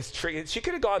righteousness. She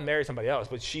could have gone and married somebody else,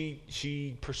 but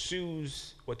she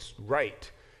pursues what's right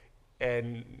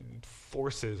and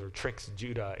forces or tricks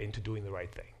Judah into doing the right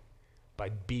thing by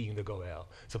being the Goel.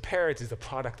 So Perez is the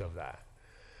product of that.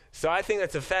 So I think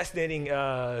that's a fascinating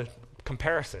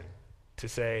comparison to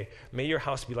say, may your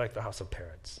house be like the house of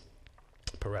Perez.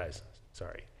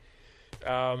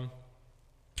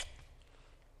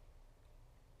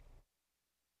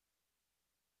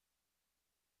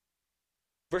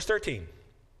 Verse 13.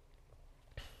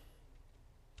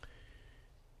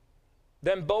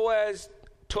 Then Boaz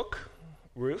took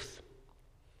Ruth,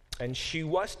 and she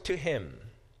was to him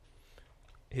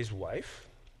his wife.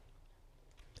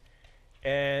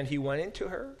 And he went into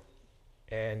her,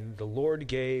 and the Lord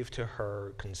gave to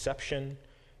her conception,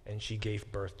 and she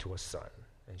gave birth to a son,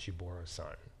 and she bore a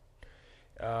son.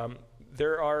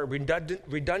 There are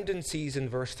redundancies in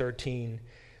verse 13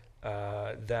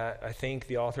 that I think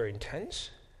the author intends.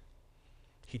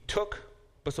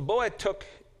 so Boaz took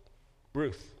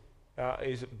Ruth,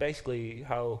 is basically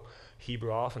how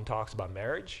Hebrew often talks about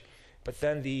marriage. But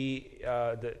then the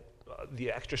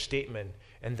extra statement,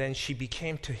 and then she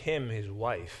became to him his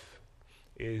wife,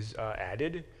 is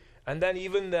added. And then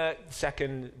even that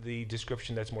second, the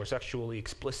description that's more sexually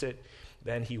explicit,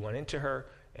 then he went into her,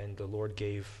 and the Lord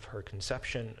gave her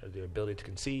conception, the ability to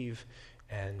conceive,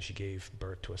 and she gave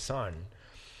birth to a son.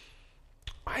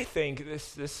 I think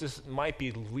this might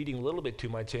be reading a little bit too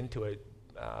much into it,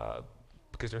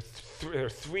 because there are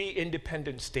three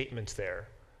independent statements there.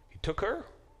 He took her,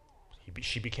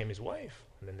 she became his wife,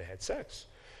 and then they had sex.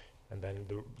 And then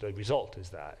the result is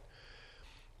that.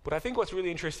 But I think what's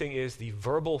really interesting is the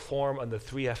verbal form on the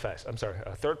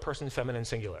third person feminine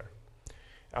singular.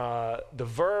 The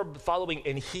verb following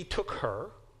 "and he took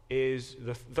her" is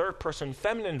the third person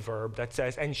feminine verb that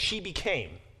says "and she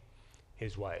became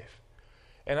his wife."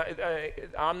 And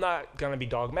I'm not going to be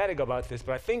dogmatic about this,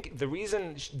 but I think the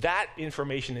reason that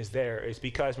information is there is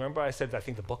because, remember I said that I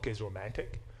think the book is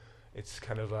romantic? It's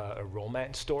kind of a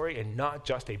romance story and not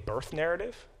just a birth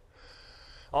narrative.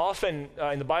 Often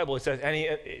in the Bible it says,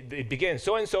 it begins,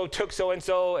 so-and-so took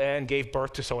so-and-so and gave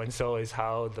birth to so-and-so is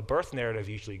how the birth narrative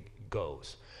usually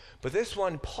goes. But this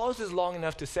one pauses long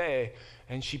enough to say,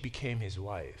 and she became his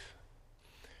wife.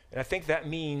 And I think that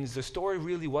means the story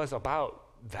really was about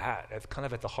that. It's kind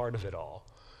of at the heart of it all.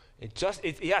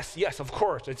 Yes, of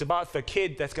course, it's about the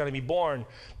kid that's going to be born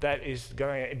that is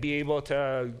going to be able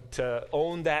to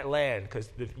own that land, because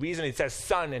the reason it says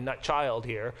son and not child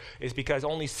here is because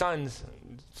only sons,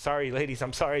 sorry ladies,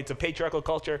 I'm sorry, it's a patriarchal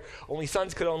culture, only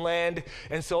sons could own land,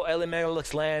 and so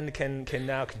Elimelech's land can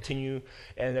now continue,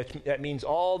 and that means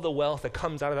all the wealth that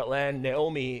comes out of that land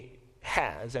Naomi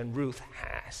has and Ruth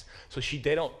has. So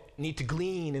they don't need to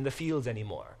glean in the fields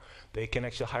anymore. They can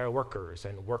actually hire workers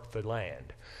and work the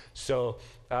land. So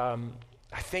I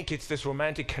think it's this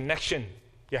romantic connection.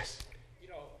 Yes? You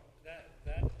know,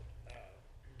 the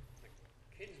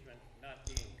kinsman not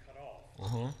being cut off.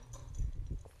 Mm-hmm.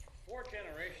 4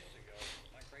 generations ago,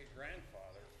 my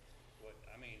great-grandfather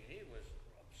he was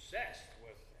obsessed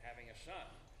with having a son,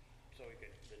 so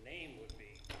the name would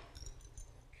be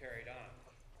carried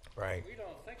on. Right. We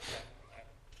don't think that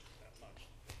much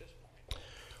at this point.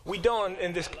 We don't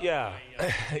in this, yeah.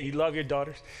 You love your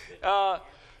daughters?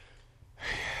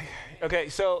 Okay,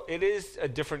 so it is a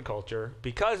different culture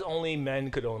because only men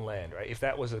could own land, right? If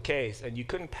that was the case, and you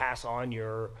couldn't pass on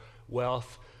your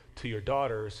wealth to your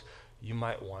daughters, you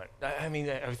might want. I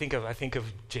think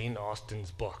of Jane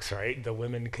Austen's books, right? The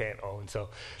women can't own, so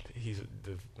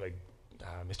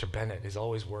Mr. Bennet is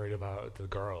always worried about the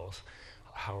girls.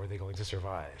 How are they going to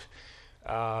survive?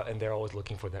 And they're always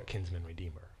looking for that kinsman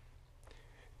redeemer.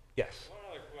 Yes. One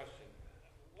other question: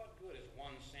 what good is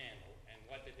one sandal, and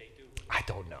what did they do? I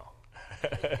don't know.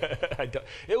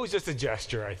 It was just a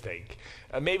gesture, I think.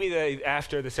 Maybe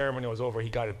after the ceremony was over, he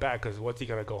got it back, because what's he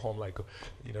going to go home like,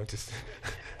 just...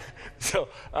 So,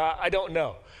 I don't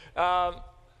know. All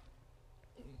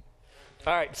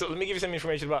right, so let me give you some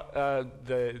information about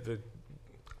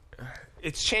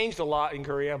it's changed a lot in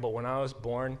Korea, but when I was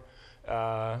born,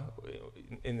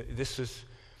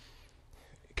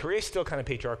 Korea's still kind of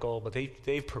patriarchal, but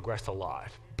they've progressed a lot.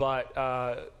 But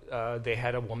they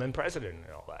had a woman president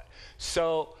and all that.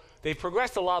 So they've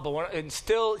progressed a lot, but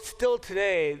still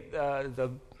today,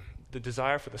 the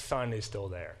desire for the son is still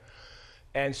there.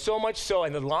 And so much so,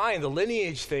 and the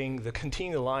lineage thing, the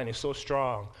continuing the line is so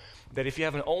strong that if you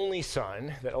have an only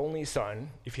son,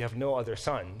 if you have no other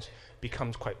sons,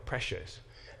 becomes quite precious.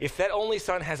 If that only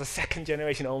son has a second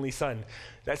generation only son,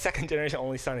 that second generation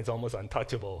only son is almost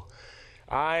untouchable.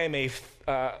 I'm a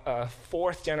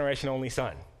fourth generation only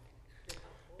son,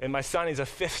 and my son is a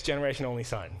fifth generation only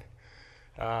son.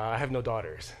 I have no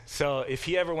daughters. So if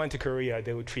he ever went to Korea,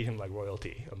 they would treat him like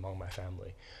royalty among my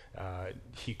family.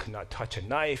 He could not touch a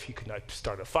knife. He could not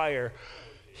start a fire.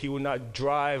 He would not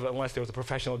drive unless there was a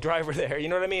professional driver there. You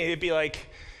know what I mean? It'd be like,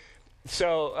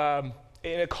 so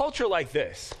in a culture like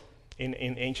this, in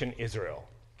ancient Israel,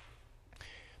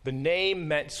 the name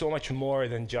meant so much more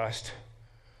than just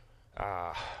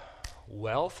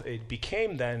wealth. It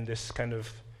became then this kind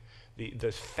of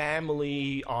the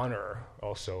family honor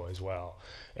also as well.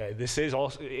 This is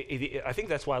also, I think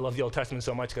that's why I love the Old Testament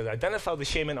so much, because I identify the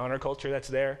shame and honor culture that's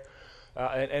there.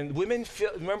 And women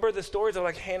remember the stories of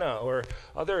like Hannah or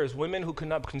others, women who could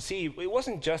not conceive. It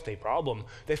wasn't just a problem.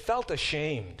 They felt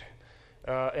ashamed.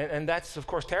 And that's, of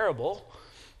course, terrible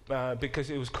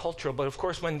because it was cultural. But, of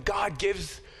course, when God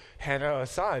gives Hannah a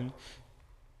son,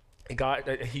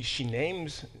 she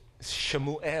names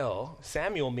Shemuel.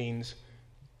 Samuel means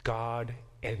God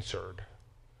answered.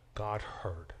 God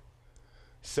heard.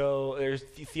 So there's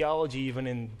theology even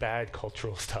in bad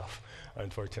cultural stuff,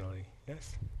 unfortunately.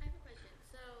 Yes? I have a question.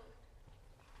 So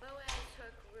Boaz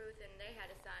took Ruth and they had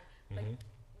a son. But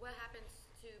what happens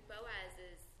to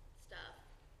Boaz's stuff?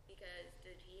 Because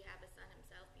did he have a son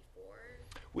himself before?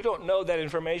 We don't know that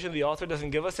information. The author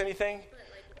doesn't give us anything. But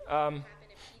like, what would happen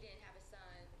if he didn't have a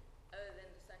son other than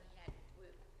the son he had with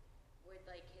Ruth? Would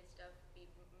like his stuff be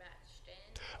matched in?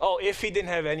 Oh, if he didn't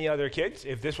have any other kids,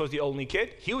 if this was the only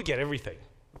kid, he would get everything.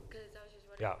 Because I was just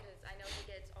wondering, Yeah. because I know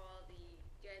he gets all the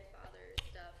dead father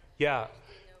stuff. Yeah. I just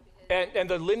didn't know because And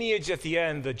the lineage at the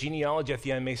end, the genealogy at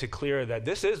the end makes it clear that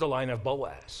this is the line of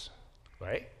Boaz,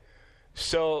 right?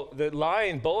 So the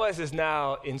line, Boaz is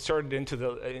now inserted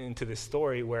into this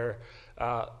story where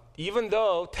even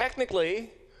though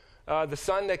technically the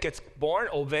son that gets born,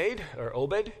 Obed,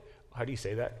 how do you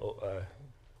say that?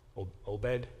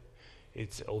 Obed.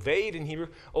 It's Oved in Hebrew.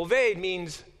 Oved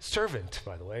means servant,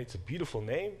 by the way. It's a beautiful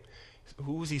name.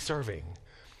 Who's he serving?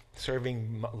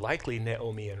 Serving likely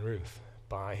Naomi and Ruth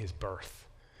by his birth.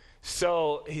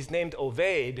 So he's named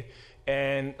Oved,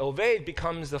 and Oved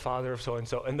becomes the father of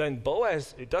so-and-so. And then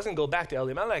Boaz, it doesn't go back to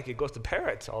Elimelech, it goes to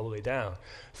Peretz all the way down.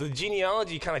 So the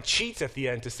genealogy kind of cheats at the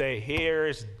end to say,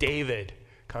 here's David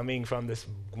coming from this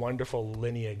wonderful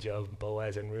lineage of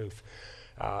Boaz and Ruth.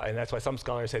 And that's why some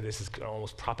scholars say this is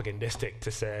almost propagandistic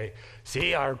to say,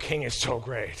 see, our king is so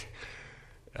great.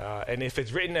 And if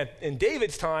it's written in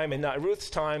David's time and not Ruth's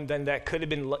time, then that could have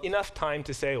been enough time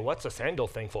to say, what's a sandal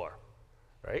thing for?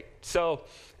 Right? So,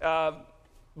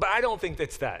 but I don't think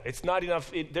that's that. It's not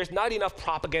enough. There's not enough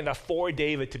propaganda for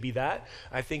David to be that.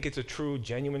 I think it's a true,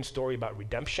 genuine story about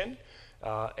redemption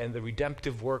and the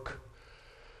redemptive work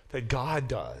that God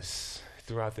does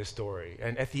throughout this story.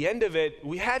 And at the end of it,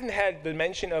 we hadn't had the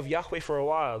mention of Yahweh for a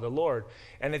while, the Lord.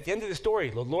 And at the end of the story,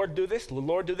 the Lord do this, the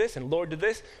Lord do this, and the Lord do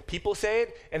this. People say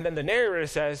it, and then the narrator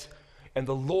says, and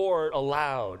the Lord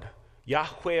allowed,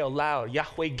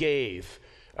 Yahweh gave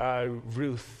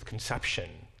Ruth conception,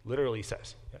 literally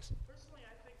says. Yes? Personally,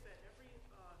 I think that every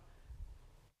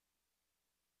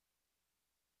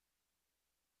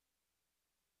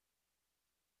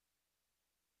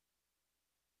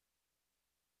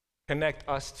Connect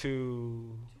us to... to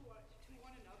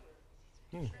one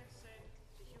another, transcend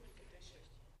the human condition.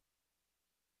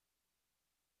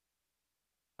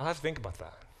 I'll have to think about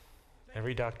that.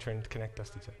 Every doctrine connect us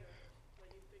to each other.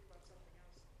 Let you think about something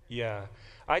else. Yeah.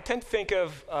 I tend to think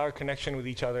of our connection with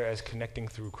each other as connecting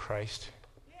through Christ.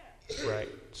 Yeah. Right.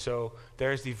 So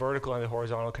there's the vertical and the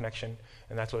horizontal connection,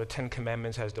 and that's what the Ten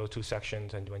Commandments has, those two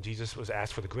sections. And when Jesus was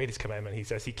asked for the greatest commandment, he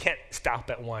says he can't stop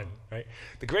at one, right?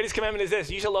 The greatest commandment is this: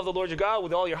 you shall love the Lord your God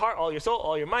with all your heart, all your soul,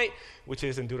 all your might, which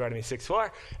is in Deuteronomy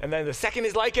 6:4. And then the second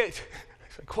is like it.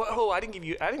 It's like, whoa, I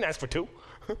didn't ask for two.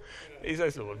 He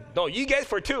says, well, no, you get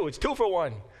for two. It's 2 for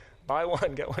 1. Buy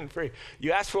one, get one free.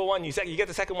 You ask for one, you get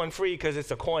the second one free because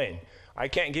it's a coin. I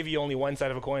can't give you only one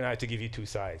side of a coin. I have to give you two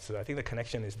sides. So I think the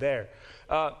connection is there.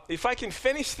 If I can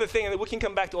finish the thing, and then we can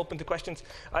come back to open to questions,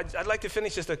 I'd like to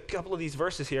finish just a couple of these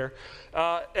verses here.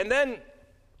 And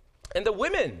the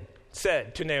women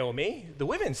said to Naomi, the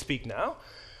women speak now,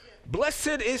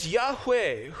 blessed is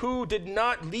Yahweh, who did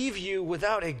not leave you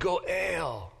without a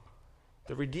Goel,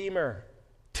 the Redeemer,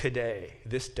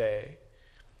 this day.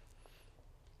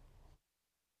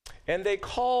 And they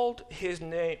called his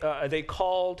name, it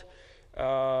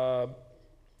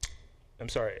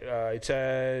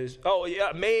says,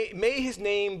 may his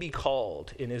name be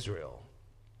called in Israel.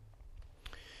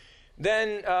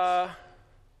 Then,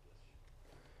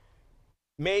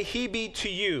 may he be to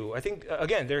you. I think,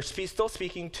 again, they're still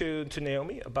speaking to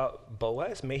Naomi about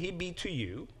Boaz. May he be to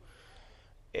you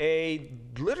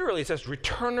literally it says,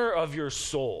 returner of your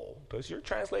soul. Does your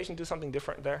translation do something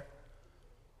different there?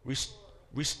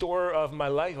 Restorer of my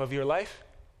life, of your life?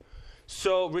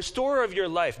 So, restorer of your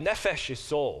life, nefesh is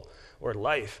soul, or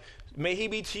life. May he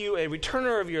be to you a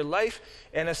returner of your life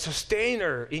and a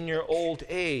sustainer in your old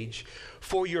age.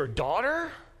 For your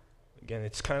daughter, again,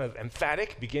 it's kind of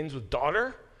emphatic, begins with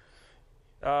daughter,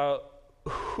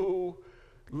 who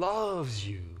loves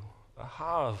you.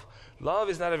 Ahav. Love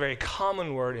is not a very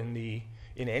common word in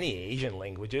any Asian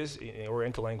languages,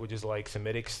 Oriental languages like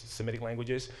Semitic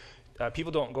languages.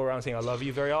 People don't go around saying, I love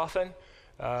you very often.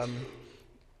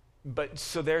 But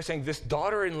so they're saying this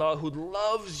daughter-in-law who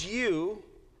loves you,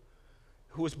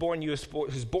 who's born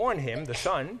him, the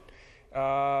son,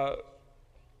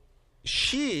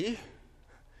 she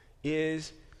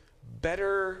is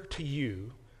better to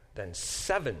you than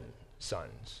 7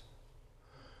 sons.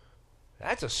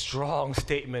 That's a strong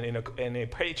statement in a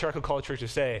patriarchal culture to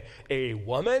say a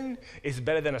woman is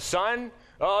better than a son.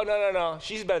 Oh, no.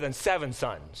 She's better than 7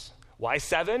 sons. Why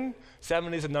 7?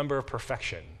 7 is a number of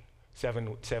perfection.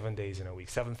 7 days in a week.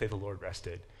 7th day the Lord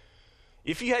rested.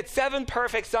 If you had 7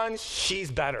 perfect sons,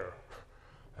 she's better.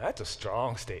 That's a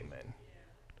strong statement.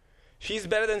 She's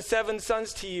better than 7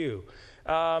 sons to you.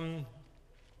 And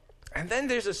then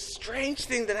there's a strange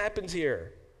thing that happens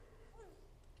here.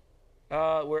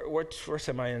 Where's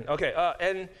am I in? Okay,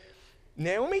 and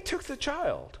Naomi took the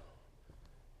child.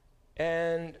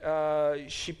 And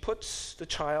she puts the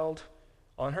child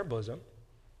on her bosom.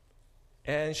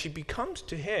 And she becomes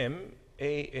to him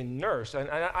a nurse. And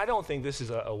I don't think this is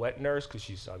a wet nurse because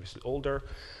she's obviously older,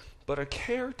 but a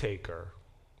caretaker,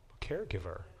 a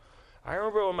caregiver. I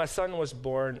remember when my son was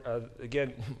born,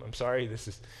 again, I'm sorry,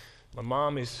 my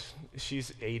mom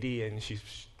she's 80 and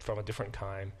she's from a different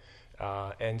time.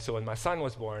 And so when my son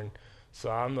was born, so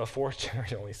I'm the 4th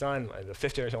generation only son, the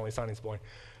 5th generation only son is born,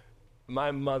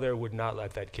 my mother would not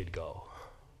let that kid go.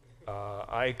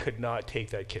 I could not take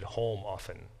that kid home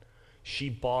often. She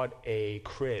bought a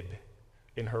crib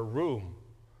in her room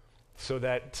so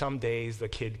that some days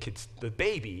the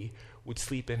baby would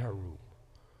sleep in her room.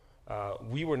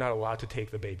 We were not allowed to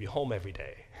take the baby home every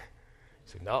day. I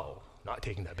said, no, not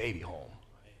taking that baby home.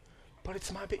 But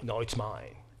it's my baby. No, it's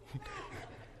mine.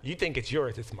 You think it's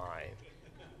yours, it's mine.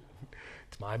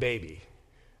 It's my baby.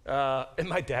 And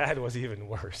my dad was even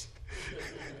worse.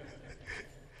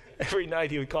 Every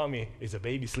night he would call me, is the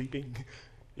baby sleeping?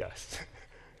 Yes.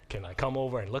 Can I come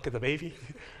over and look at the baby?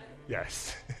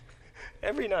 Yes.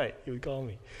 Every night he would call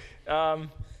me.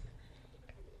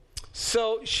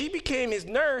 So she became his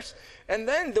nurse, and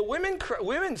then the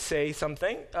women say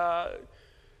something.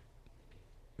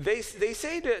 They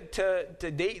say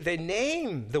they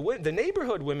name the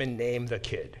neighborhood women name the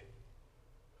kid.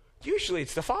 Usually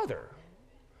it's the father,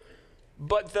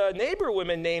 but the neighbor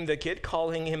women name the kid,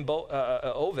 calling him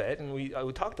Oved, and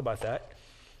we talked about that.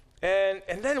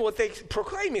 And then what they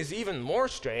proclaim is even more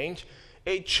strange.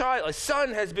 A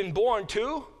son has been born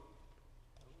to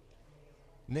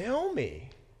Naomi.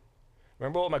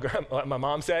 Remember what my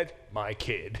mom said? My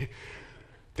kid.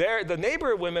 The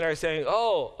neighbor women are saying,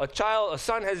 oh, a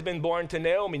son has been born to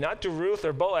Naomi, not to Ruth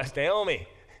or Boaz, Naomi.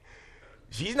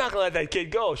 She's not going to let that kid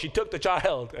go. She took the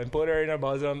child and put her in her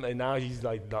bosom, and now he's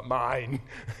like, not mine,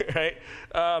 right?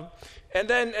 And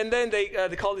then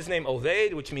they called his name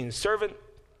Oved, which means servant,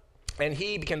 and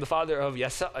he became the father of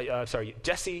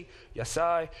Jesse,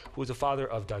 Yesai, who was the father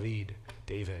of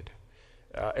David.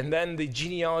 And then the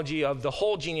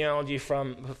whole genealogy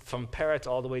from Peretz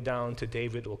all the way down to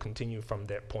David will continue from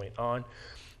that point on.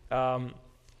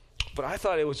 But I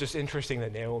thought it was just interesting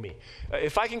that Naomi.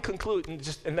 If I can conclude,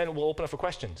 and then we'll open up for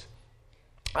questions.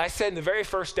 I said in the very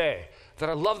first day that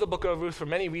I love the Book of Ruth for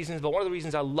many reasons, but one of the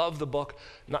reasons I love the book,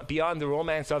 not beyond the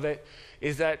romance of it,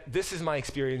 is that this is my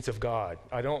experience of God.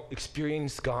 I don't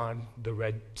experience God, the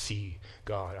Red Sea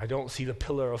God. I don't see the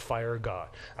pillar of fire God.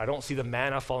 I don't see the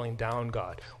manna falling down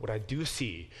God. What I do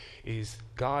see is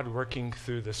God working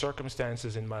through the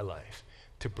circumstances in my life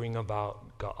to bring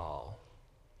about Gaal,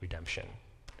 redemption.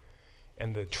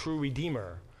 And the true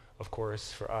Redeemer, of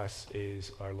course, for us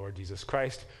is our Lord Jesus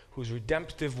Christ, whose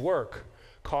redemptive work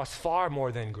costs far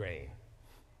more than grain.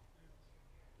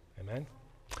 Amen?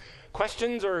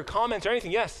 Questions or comments or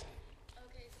anything? Yes?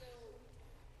 Okay, so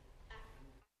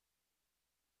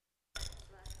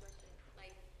last question.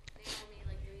 Like, Naomi,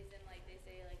 like, the reason, like, they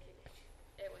say, like,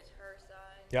 it was her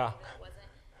son. Yeah. That wasn't,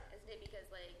 isn't it because,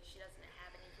 like, she doesn't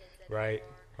have any kids anymore?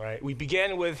 Right. We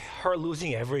began with her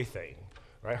losing everything,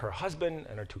 right? Her husband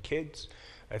and her 2 kids.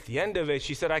 At the end of it,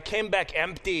 she said, I came back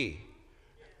empty.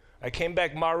 I came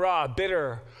back marah,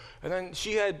 bitter. And then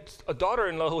she had a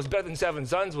daughter-in-law who was better than 7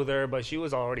 sons with her, but she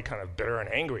was already kind of bitter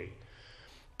and angry.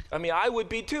 I mean, I would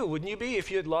be too, wouldn't you be,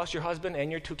 if you had lost your husband and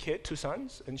your 2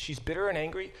 sons, and she's bitter and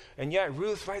angry? And yet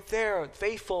Ruth right there,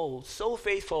 faithful, so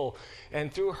faithful.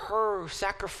 And through her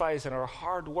sacrifice and her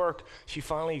hard work, she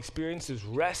finally experiences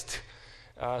rest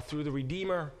through the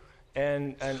Redeemer.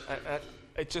 And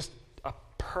it's just a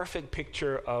perfect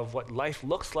picture of what life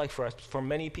looks like for us, for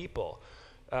many people.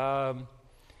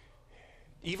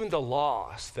 Even the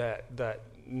loss that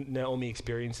Naomi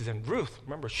experiences, and Ruth,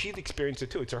 remember, she's experienced it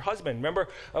too. It's her husband. Remember,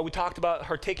 we talked about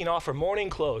her taking off her mourning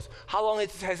clothes. How long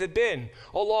has it been?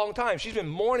 A long time. She's been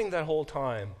mourning that whole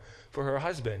time for her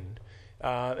husband.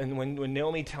 And when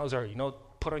Naomi tells her,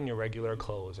 put on your regular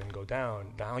clothes and go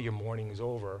down, now your mourning is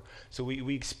over. So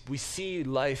we see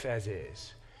life as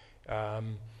is.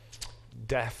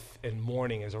 Death and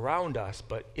mourning is around us,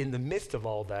 but in the midst of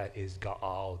all that is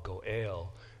Gaal,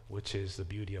 Goel, which is the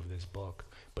beauty of this book.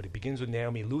 But it begins with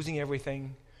Naomi losing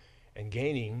everything and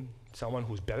gaining someone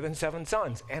who's better than 7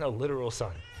 sons and a literal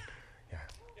son. Yeah.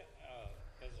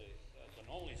 As an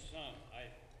only son, I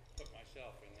put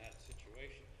myself in that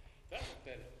situation. That would have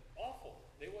been awful.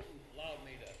 They wouldn't allow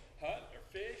me to hunt or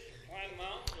fish or climb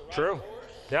mountains or ride True. a horse.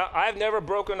 Yeah, I've never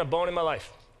broken a bone in my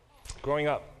life growing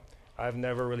up. I've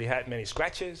never really had many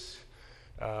scratches.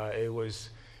 It was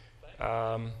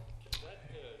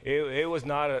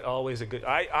not always a good...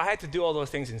 I had to do all those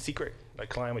things in secret, like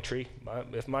climb a tree.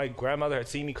 If my grandmother had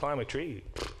seen me climb a tree,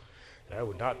 that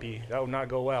would not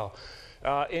go well.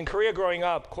 In Korea growing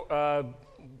up,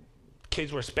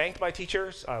 kids were spanked by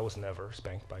teachers. I was never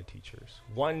spanked by teachers.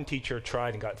 One teacher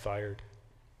tried and got fired.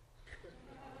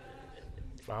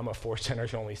 I'm a 4th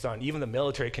generation only son. Even the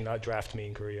military cannot draft me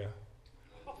in Korea.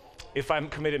 If I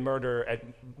committed murder,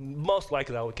 most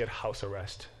likely I would get house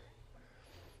arrest.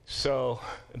 So,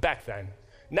 back then.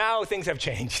 Now things have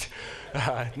changed.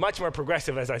 Much more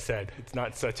progressive, as I said. It's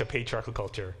not such a patriarchal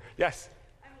culture. Yes?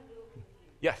 I'm a little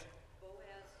confused. Yes. Boaz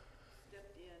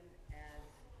stepped in as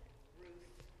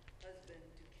Ruth's husband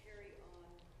to carry on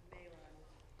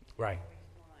Mahlon's Right.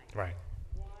 line. Right.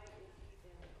 Why is he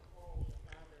then called the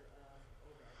father of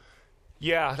Obed?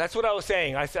 Yeah, that's what I was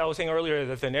saying. I was saying earlier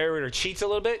that the narrator cheats a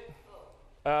little bit.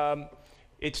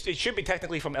 It should be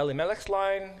technically from Elimelech's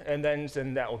line, and then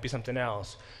that would be something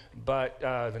else. But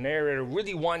the narrator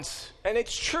really wants, and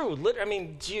it's true.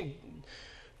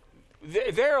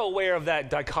 They're aware of that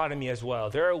dichotomy as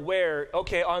well. They're aware,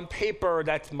 okay, on paper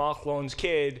that's Machlon's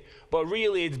kid, but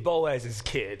really it's Boaz's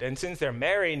kid. And since they're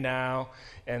married now,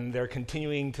 and they're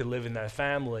continuing to live in that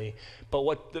family, but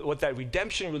what that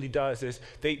redemption really does is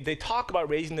they talk about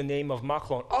raising the name of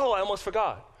Machlon. Oh, I almost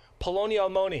forgot. Poloni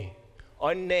Almoni,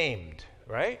 unnamed,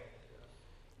 right?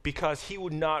 Because he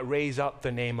would not raise up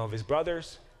the name of his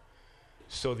brothers,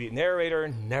 so the narrator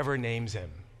never names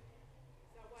him.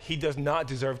 He does not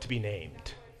deserve to be named.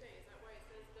 Is that why it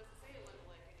doesn't say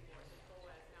Elimelech anymore? It says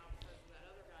Boaz now because of that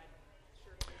other guy.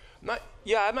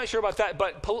 Sure. I'm not sure about that,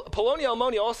 but Poloni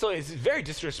Almoni also is very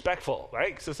disrespectful,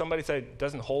 right? So somebody said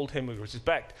doesn't hold him with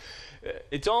respect.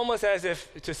 It's almost as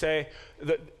if to say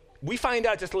that we find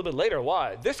out just a little bit later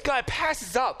why. This guy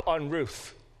passes up on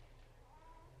Ruth.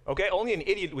 Okay, only an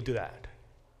idiot would do that.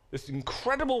 This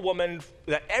incredible woman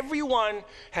that everyone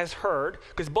has heard,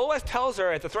 because Boaz tells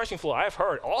her at the threshing floor, I've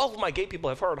heard, all of my gay people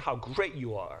have heard how great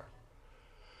you are.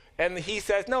 And he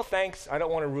says, no thanks, I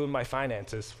don't want to ruin my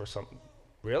finances for something.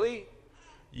 Really?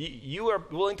 You are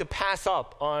willing to pass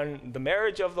up on the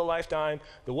marriage of the lifetime,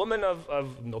 the woman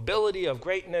of nobility, of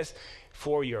greatness,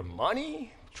 for your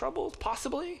money troubles,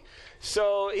 possibly?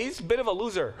 So he's a bit of a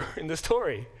loser in the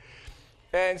story.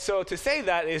 And so to say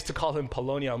that is to call him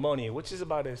Poloni Almoni, which is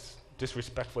about as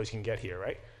disrespectful as you can get here,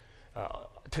 right?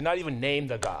 To not even name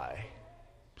the guy.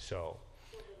 So.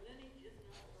 The lineage is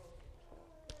not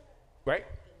broken. Right?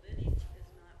 The lineage is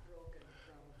not broken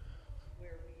from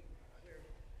where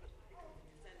becomes a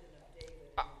descendant of David.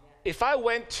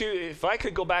 If I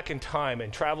could go back in time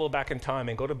and travel back in time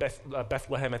and go to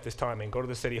Bethlehem at this time and go to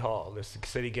the city hall, the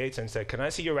city gates, and say, can I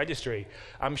see your registry?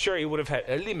 I'm sure he would have had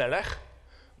Elimelech,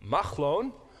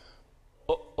 Machlon,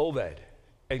 Obed,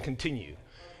 and continue.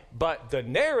 But the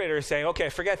narrator is saying, okay,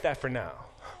 forget that for now.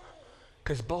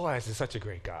 Because Boaz is such a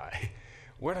great guy.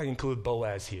 We're not going to include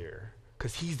Boaz here,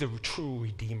 because he's the true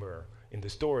redeemer in the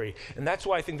story. And that's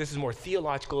why I think this is more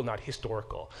theological, not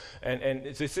historical. And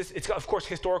it's got, of course,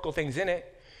 historical things in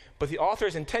it, but the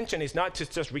author's intention is not to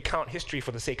just recount history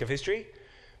for the sake of history,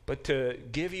 but to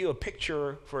give you a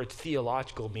picture for its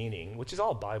theological meaning, which is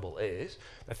all Bible is.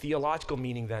 The theological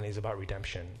meaning then is about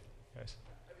redemption. Yes?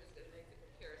 I'm just going to make the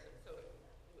comparison. So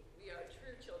we are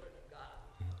true children of God.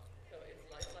 So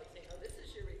it's like saying, oh, this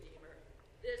is your Redeemer.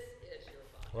 This is your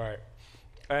Father. Right.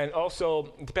 And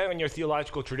also, depending on your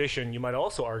theological tradition, you might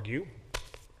also argue,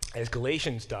 as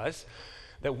Galatians does,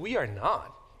 that we are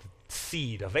not the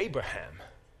seed of Abraham.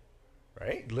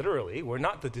 Right? Literally, we're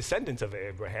not the descendants of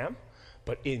Abraham.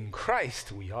 But in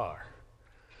Christ we are.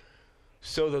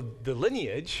 So the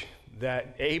lineage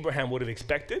that Abraham would have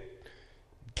expected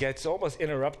gets almost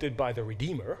interrupted by the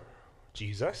Redeemer,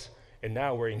 Jesus, and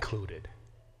now we're included.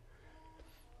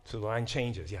 So the line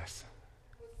changes, yes.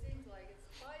 Well, it seems like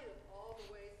in spite of all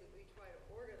the ways that we try to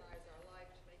organize our life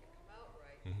to make it come out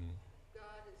right,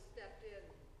 God has stepped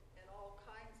in all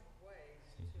kinds of ways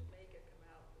to make it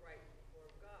come out right before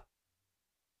God.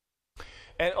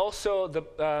 And also,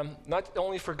 not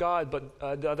only for God, but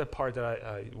the other part that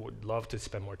I would love to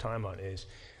spend more time on is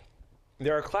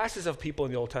there are classes of people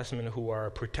in the Old Testament who are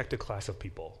a protected class of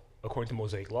people, according to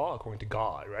Mosaic law, according to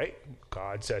God, right?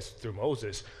 God says through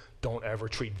Moses, don't ever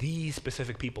treat these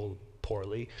specific people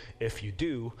poorly. If you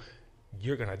do,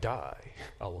 you're going to die.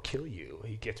 I will kill you.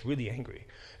 He gets really angry.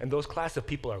 And those class of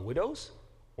people are widows,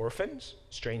 orphans,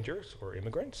 strangers, or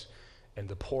immigrants, and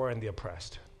the poor and the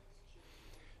oppressed.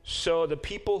 So the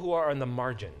people who are on the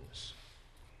margins.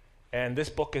 And this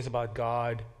book is about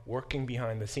God working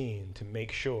behind the scene to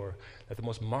make sure that the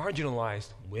most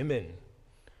marginalized women,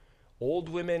 old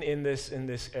women in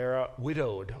this era,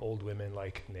 widowed old women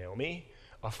like Naomi,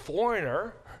 a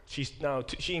foreigner,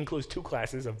 she includes two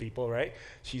classes of people, right?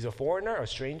 She's a foreigner, a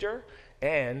stranger,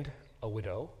 and a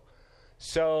widow.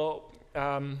 So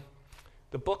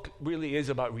the book really is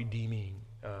about redeeming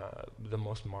the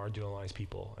most marginalized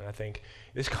people. And I think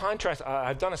this contrast,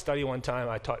 I've done a study one time,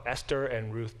 I taught Esther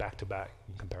and Ruth back to back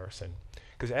in comparison.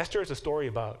 Because Esther is a story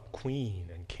about queen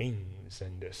and kings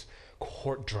and this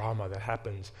court drama that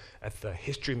happens at the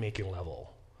history-making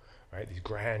level, right? These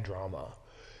grand drama.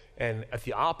 And at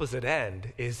the opposite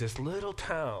end is this little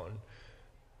town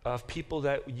of people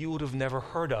that you would have never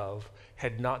heard of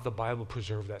had not the Bible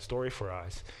preserved that story for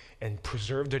us and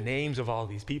preserved the names of all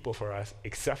these people for us,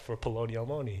 except for Poloni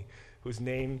Almoni, whose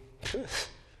name,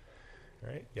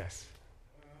 right? Yes.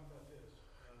 How about this?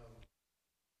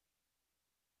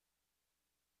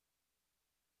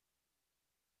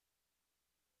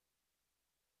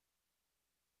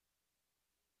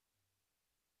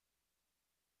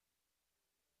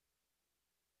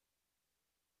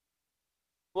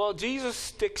 Well, Jesus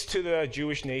sticks to the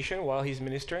Jewish nation while he's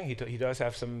ministering. He does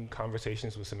have some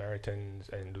conversations with Samaritans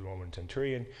and the Roman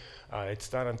centurion.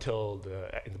 It's not until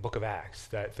in the Book of Acts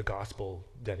that the gospel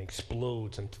then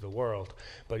explodes into the world.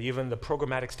 But even the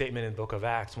programmatic statement in the Book of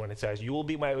Acts, when it says, "You will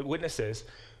be my witnesses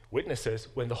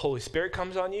when the Holy Spirit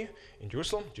comes on you in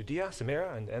Jerusalem, Judea,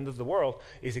 Samaria, and the end of the world,"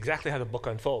 is exactly how the book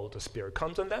unfolds. The Spirit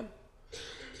comes on them,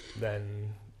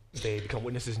 then they become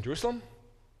witnesses in Jerusalem,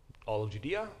 all of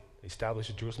Judea. They establish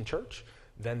a Jerusalem church.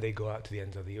 Then they go out to the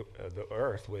ends of the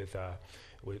earth with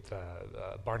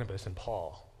Barnabas and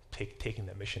Paul, taking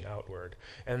that mission outward.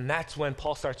 And that's when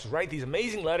Paul starts to write these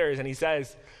amazing letters, and he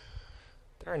says,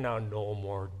 there are now no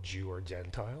more Jew or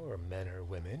Gentile, or men or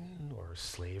women, or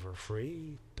slave or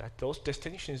free. Those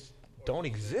distinctions don't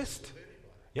exist.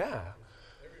 Yeah.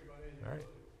 Everybody is All right.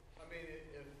 included. I mean,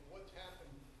 if what's happened,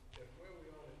 if where we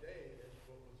are today is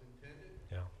what was intended,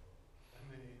 Yeah. I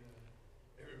mean,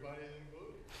 everybody is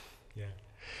included. Yeah.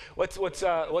 What's There is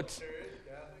Catholics,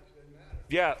 doesn't matter.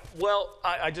 Yeah, well,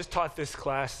 I just taught this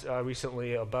class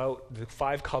recently about the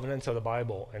 5 covenants of the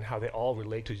Bible and how they all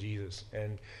relate to Jesus.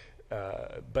 And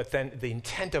but then the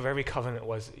intent of every covenant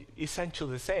was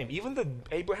essentially the same. Even the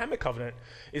Abrahamic covenant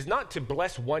is not to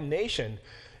bless one nation.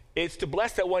 It's to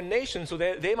bless that one nation so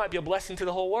that they might be a blessing to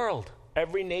the whole world.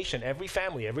 Every nation, every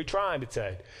family, every tribe, it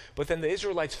said. But then the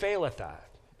Israelites fail at that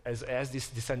as these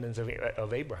descendants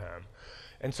of Abraham.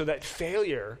 And so that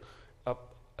failure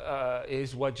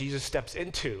is what Jesus steps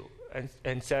into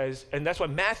and says, and that's why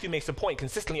Matthew makes the point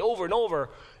consistently over and over,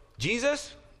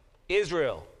 Jesus,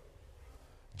 Israel.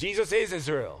 Jesus is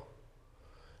Israel.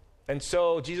 And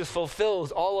so Jesus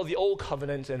fulfills all of the old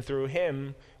covenants, and through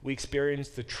him we experience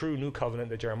the true new covenant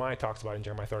that Jeremiah talks about in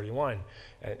Jeremiah 31.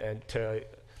 And to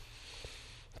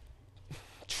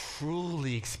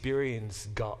truly experience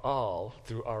Gaal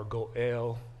through our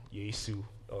Goel, Yesu,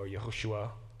 or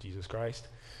Yehoshua, Jesus Christ.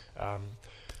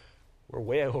 We're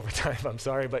way over time, I'm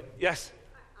sorry, but yes?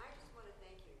 I just want to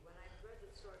thank you. When I read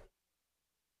the story,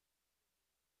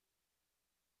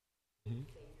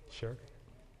 Sure.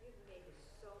 you've made it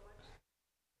so much.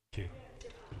 Thank you.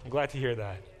 I'm glad to hear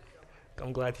that.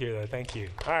 Thank you.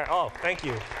 All right. Oh, thank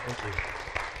you.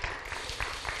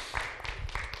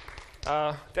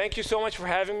 Thank you so much for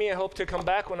having me. I hope to come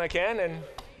back when I can. And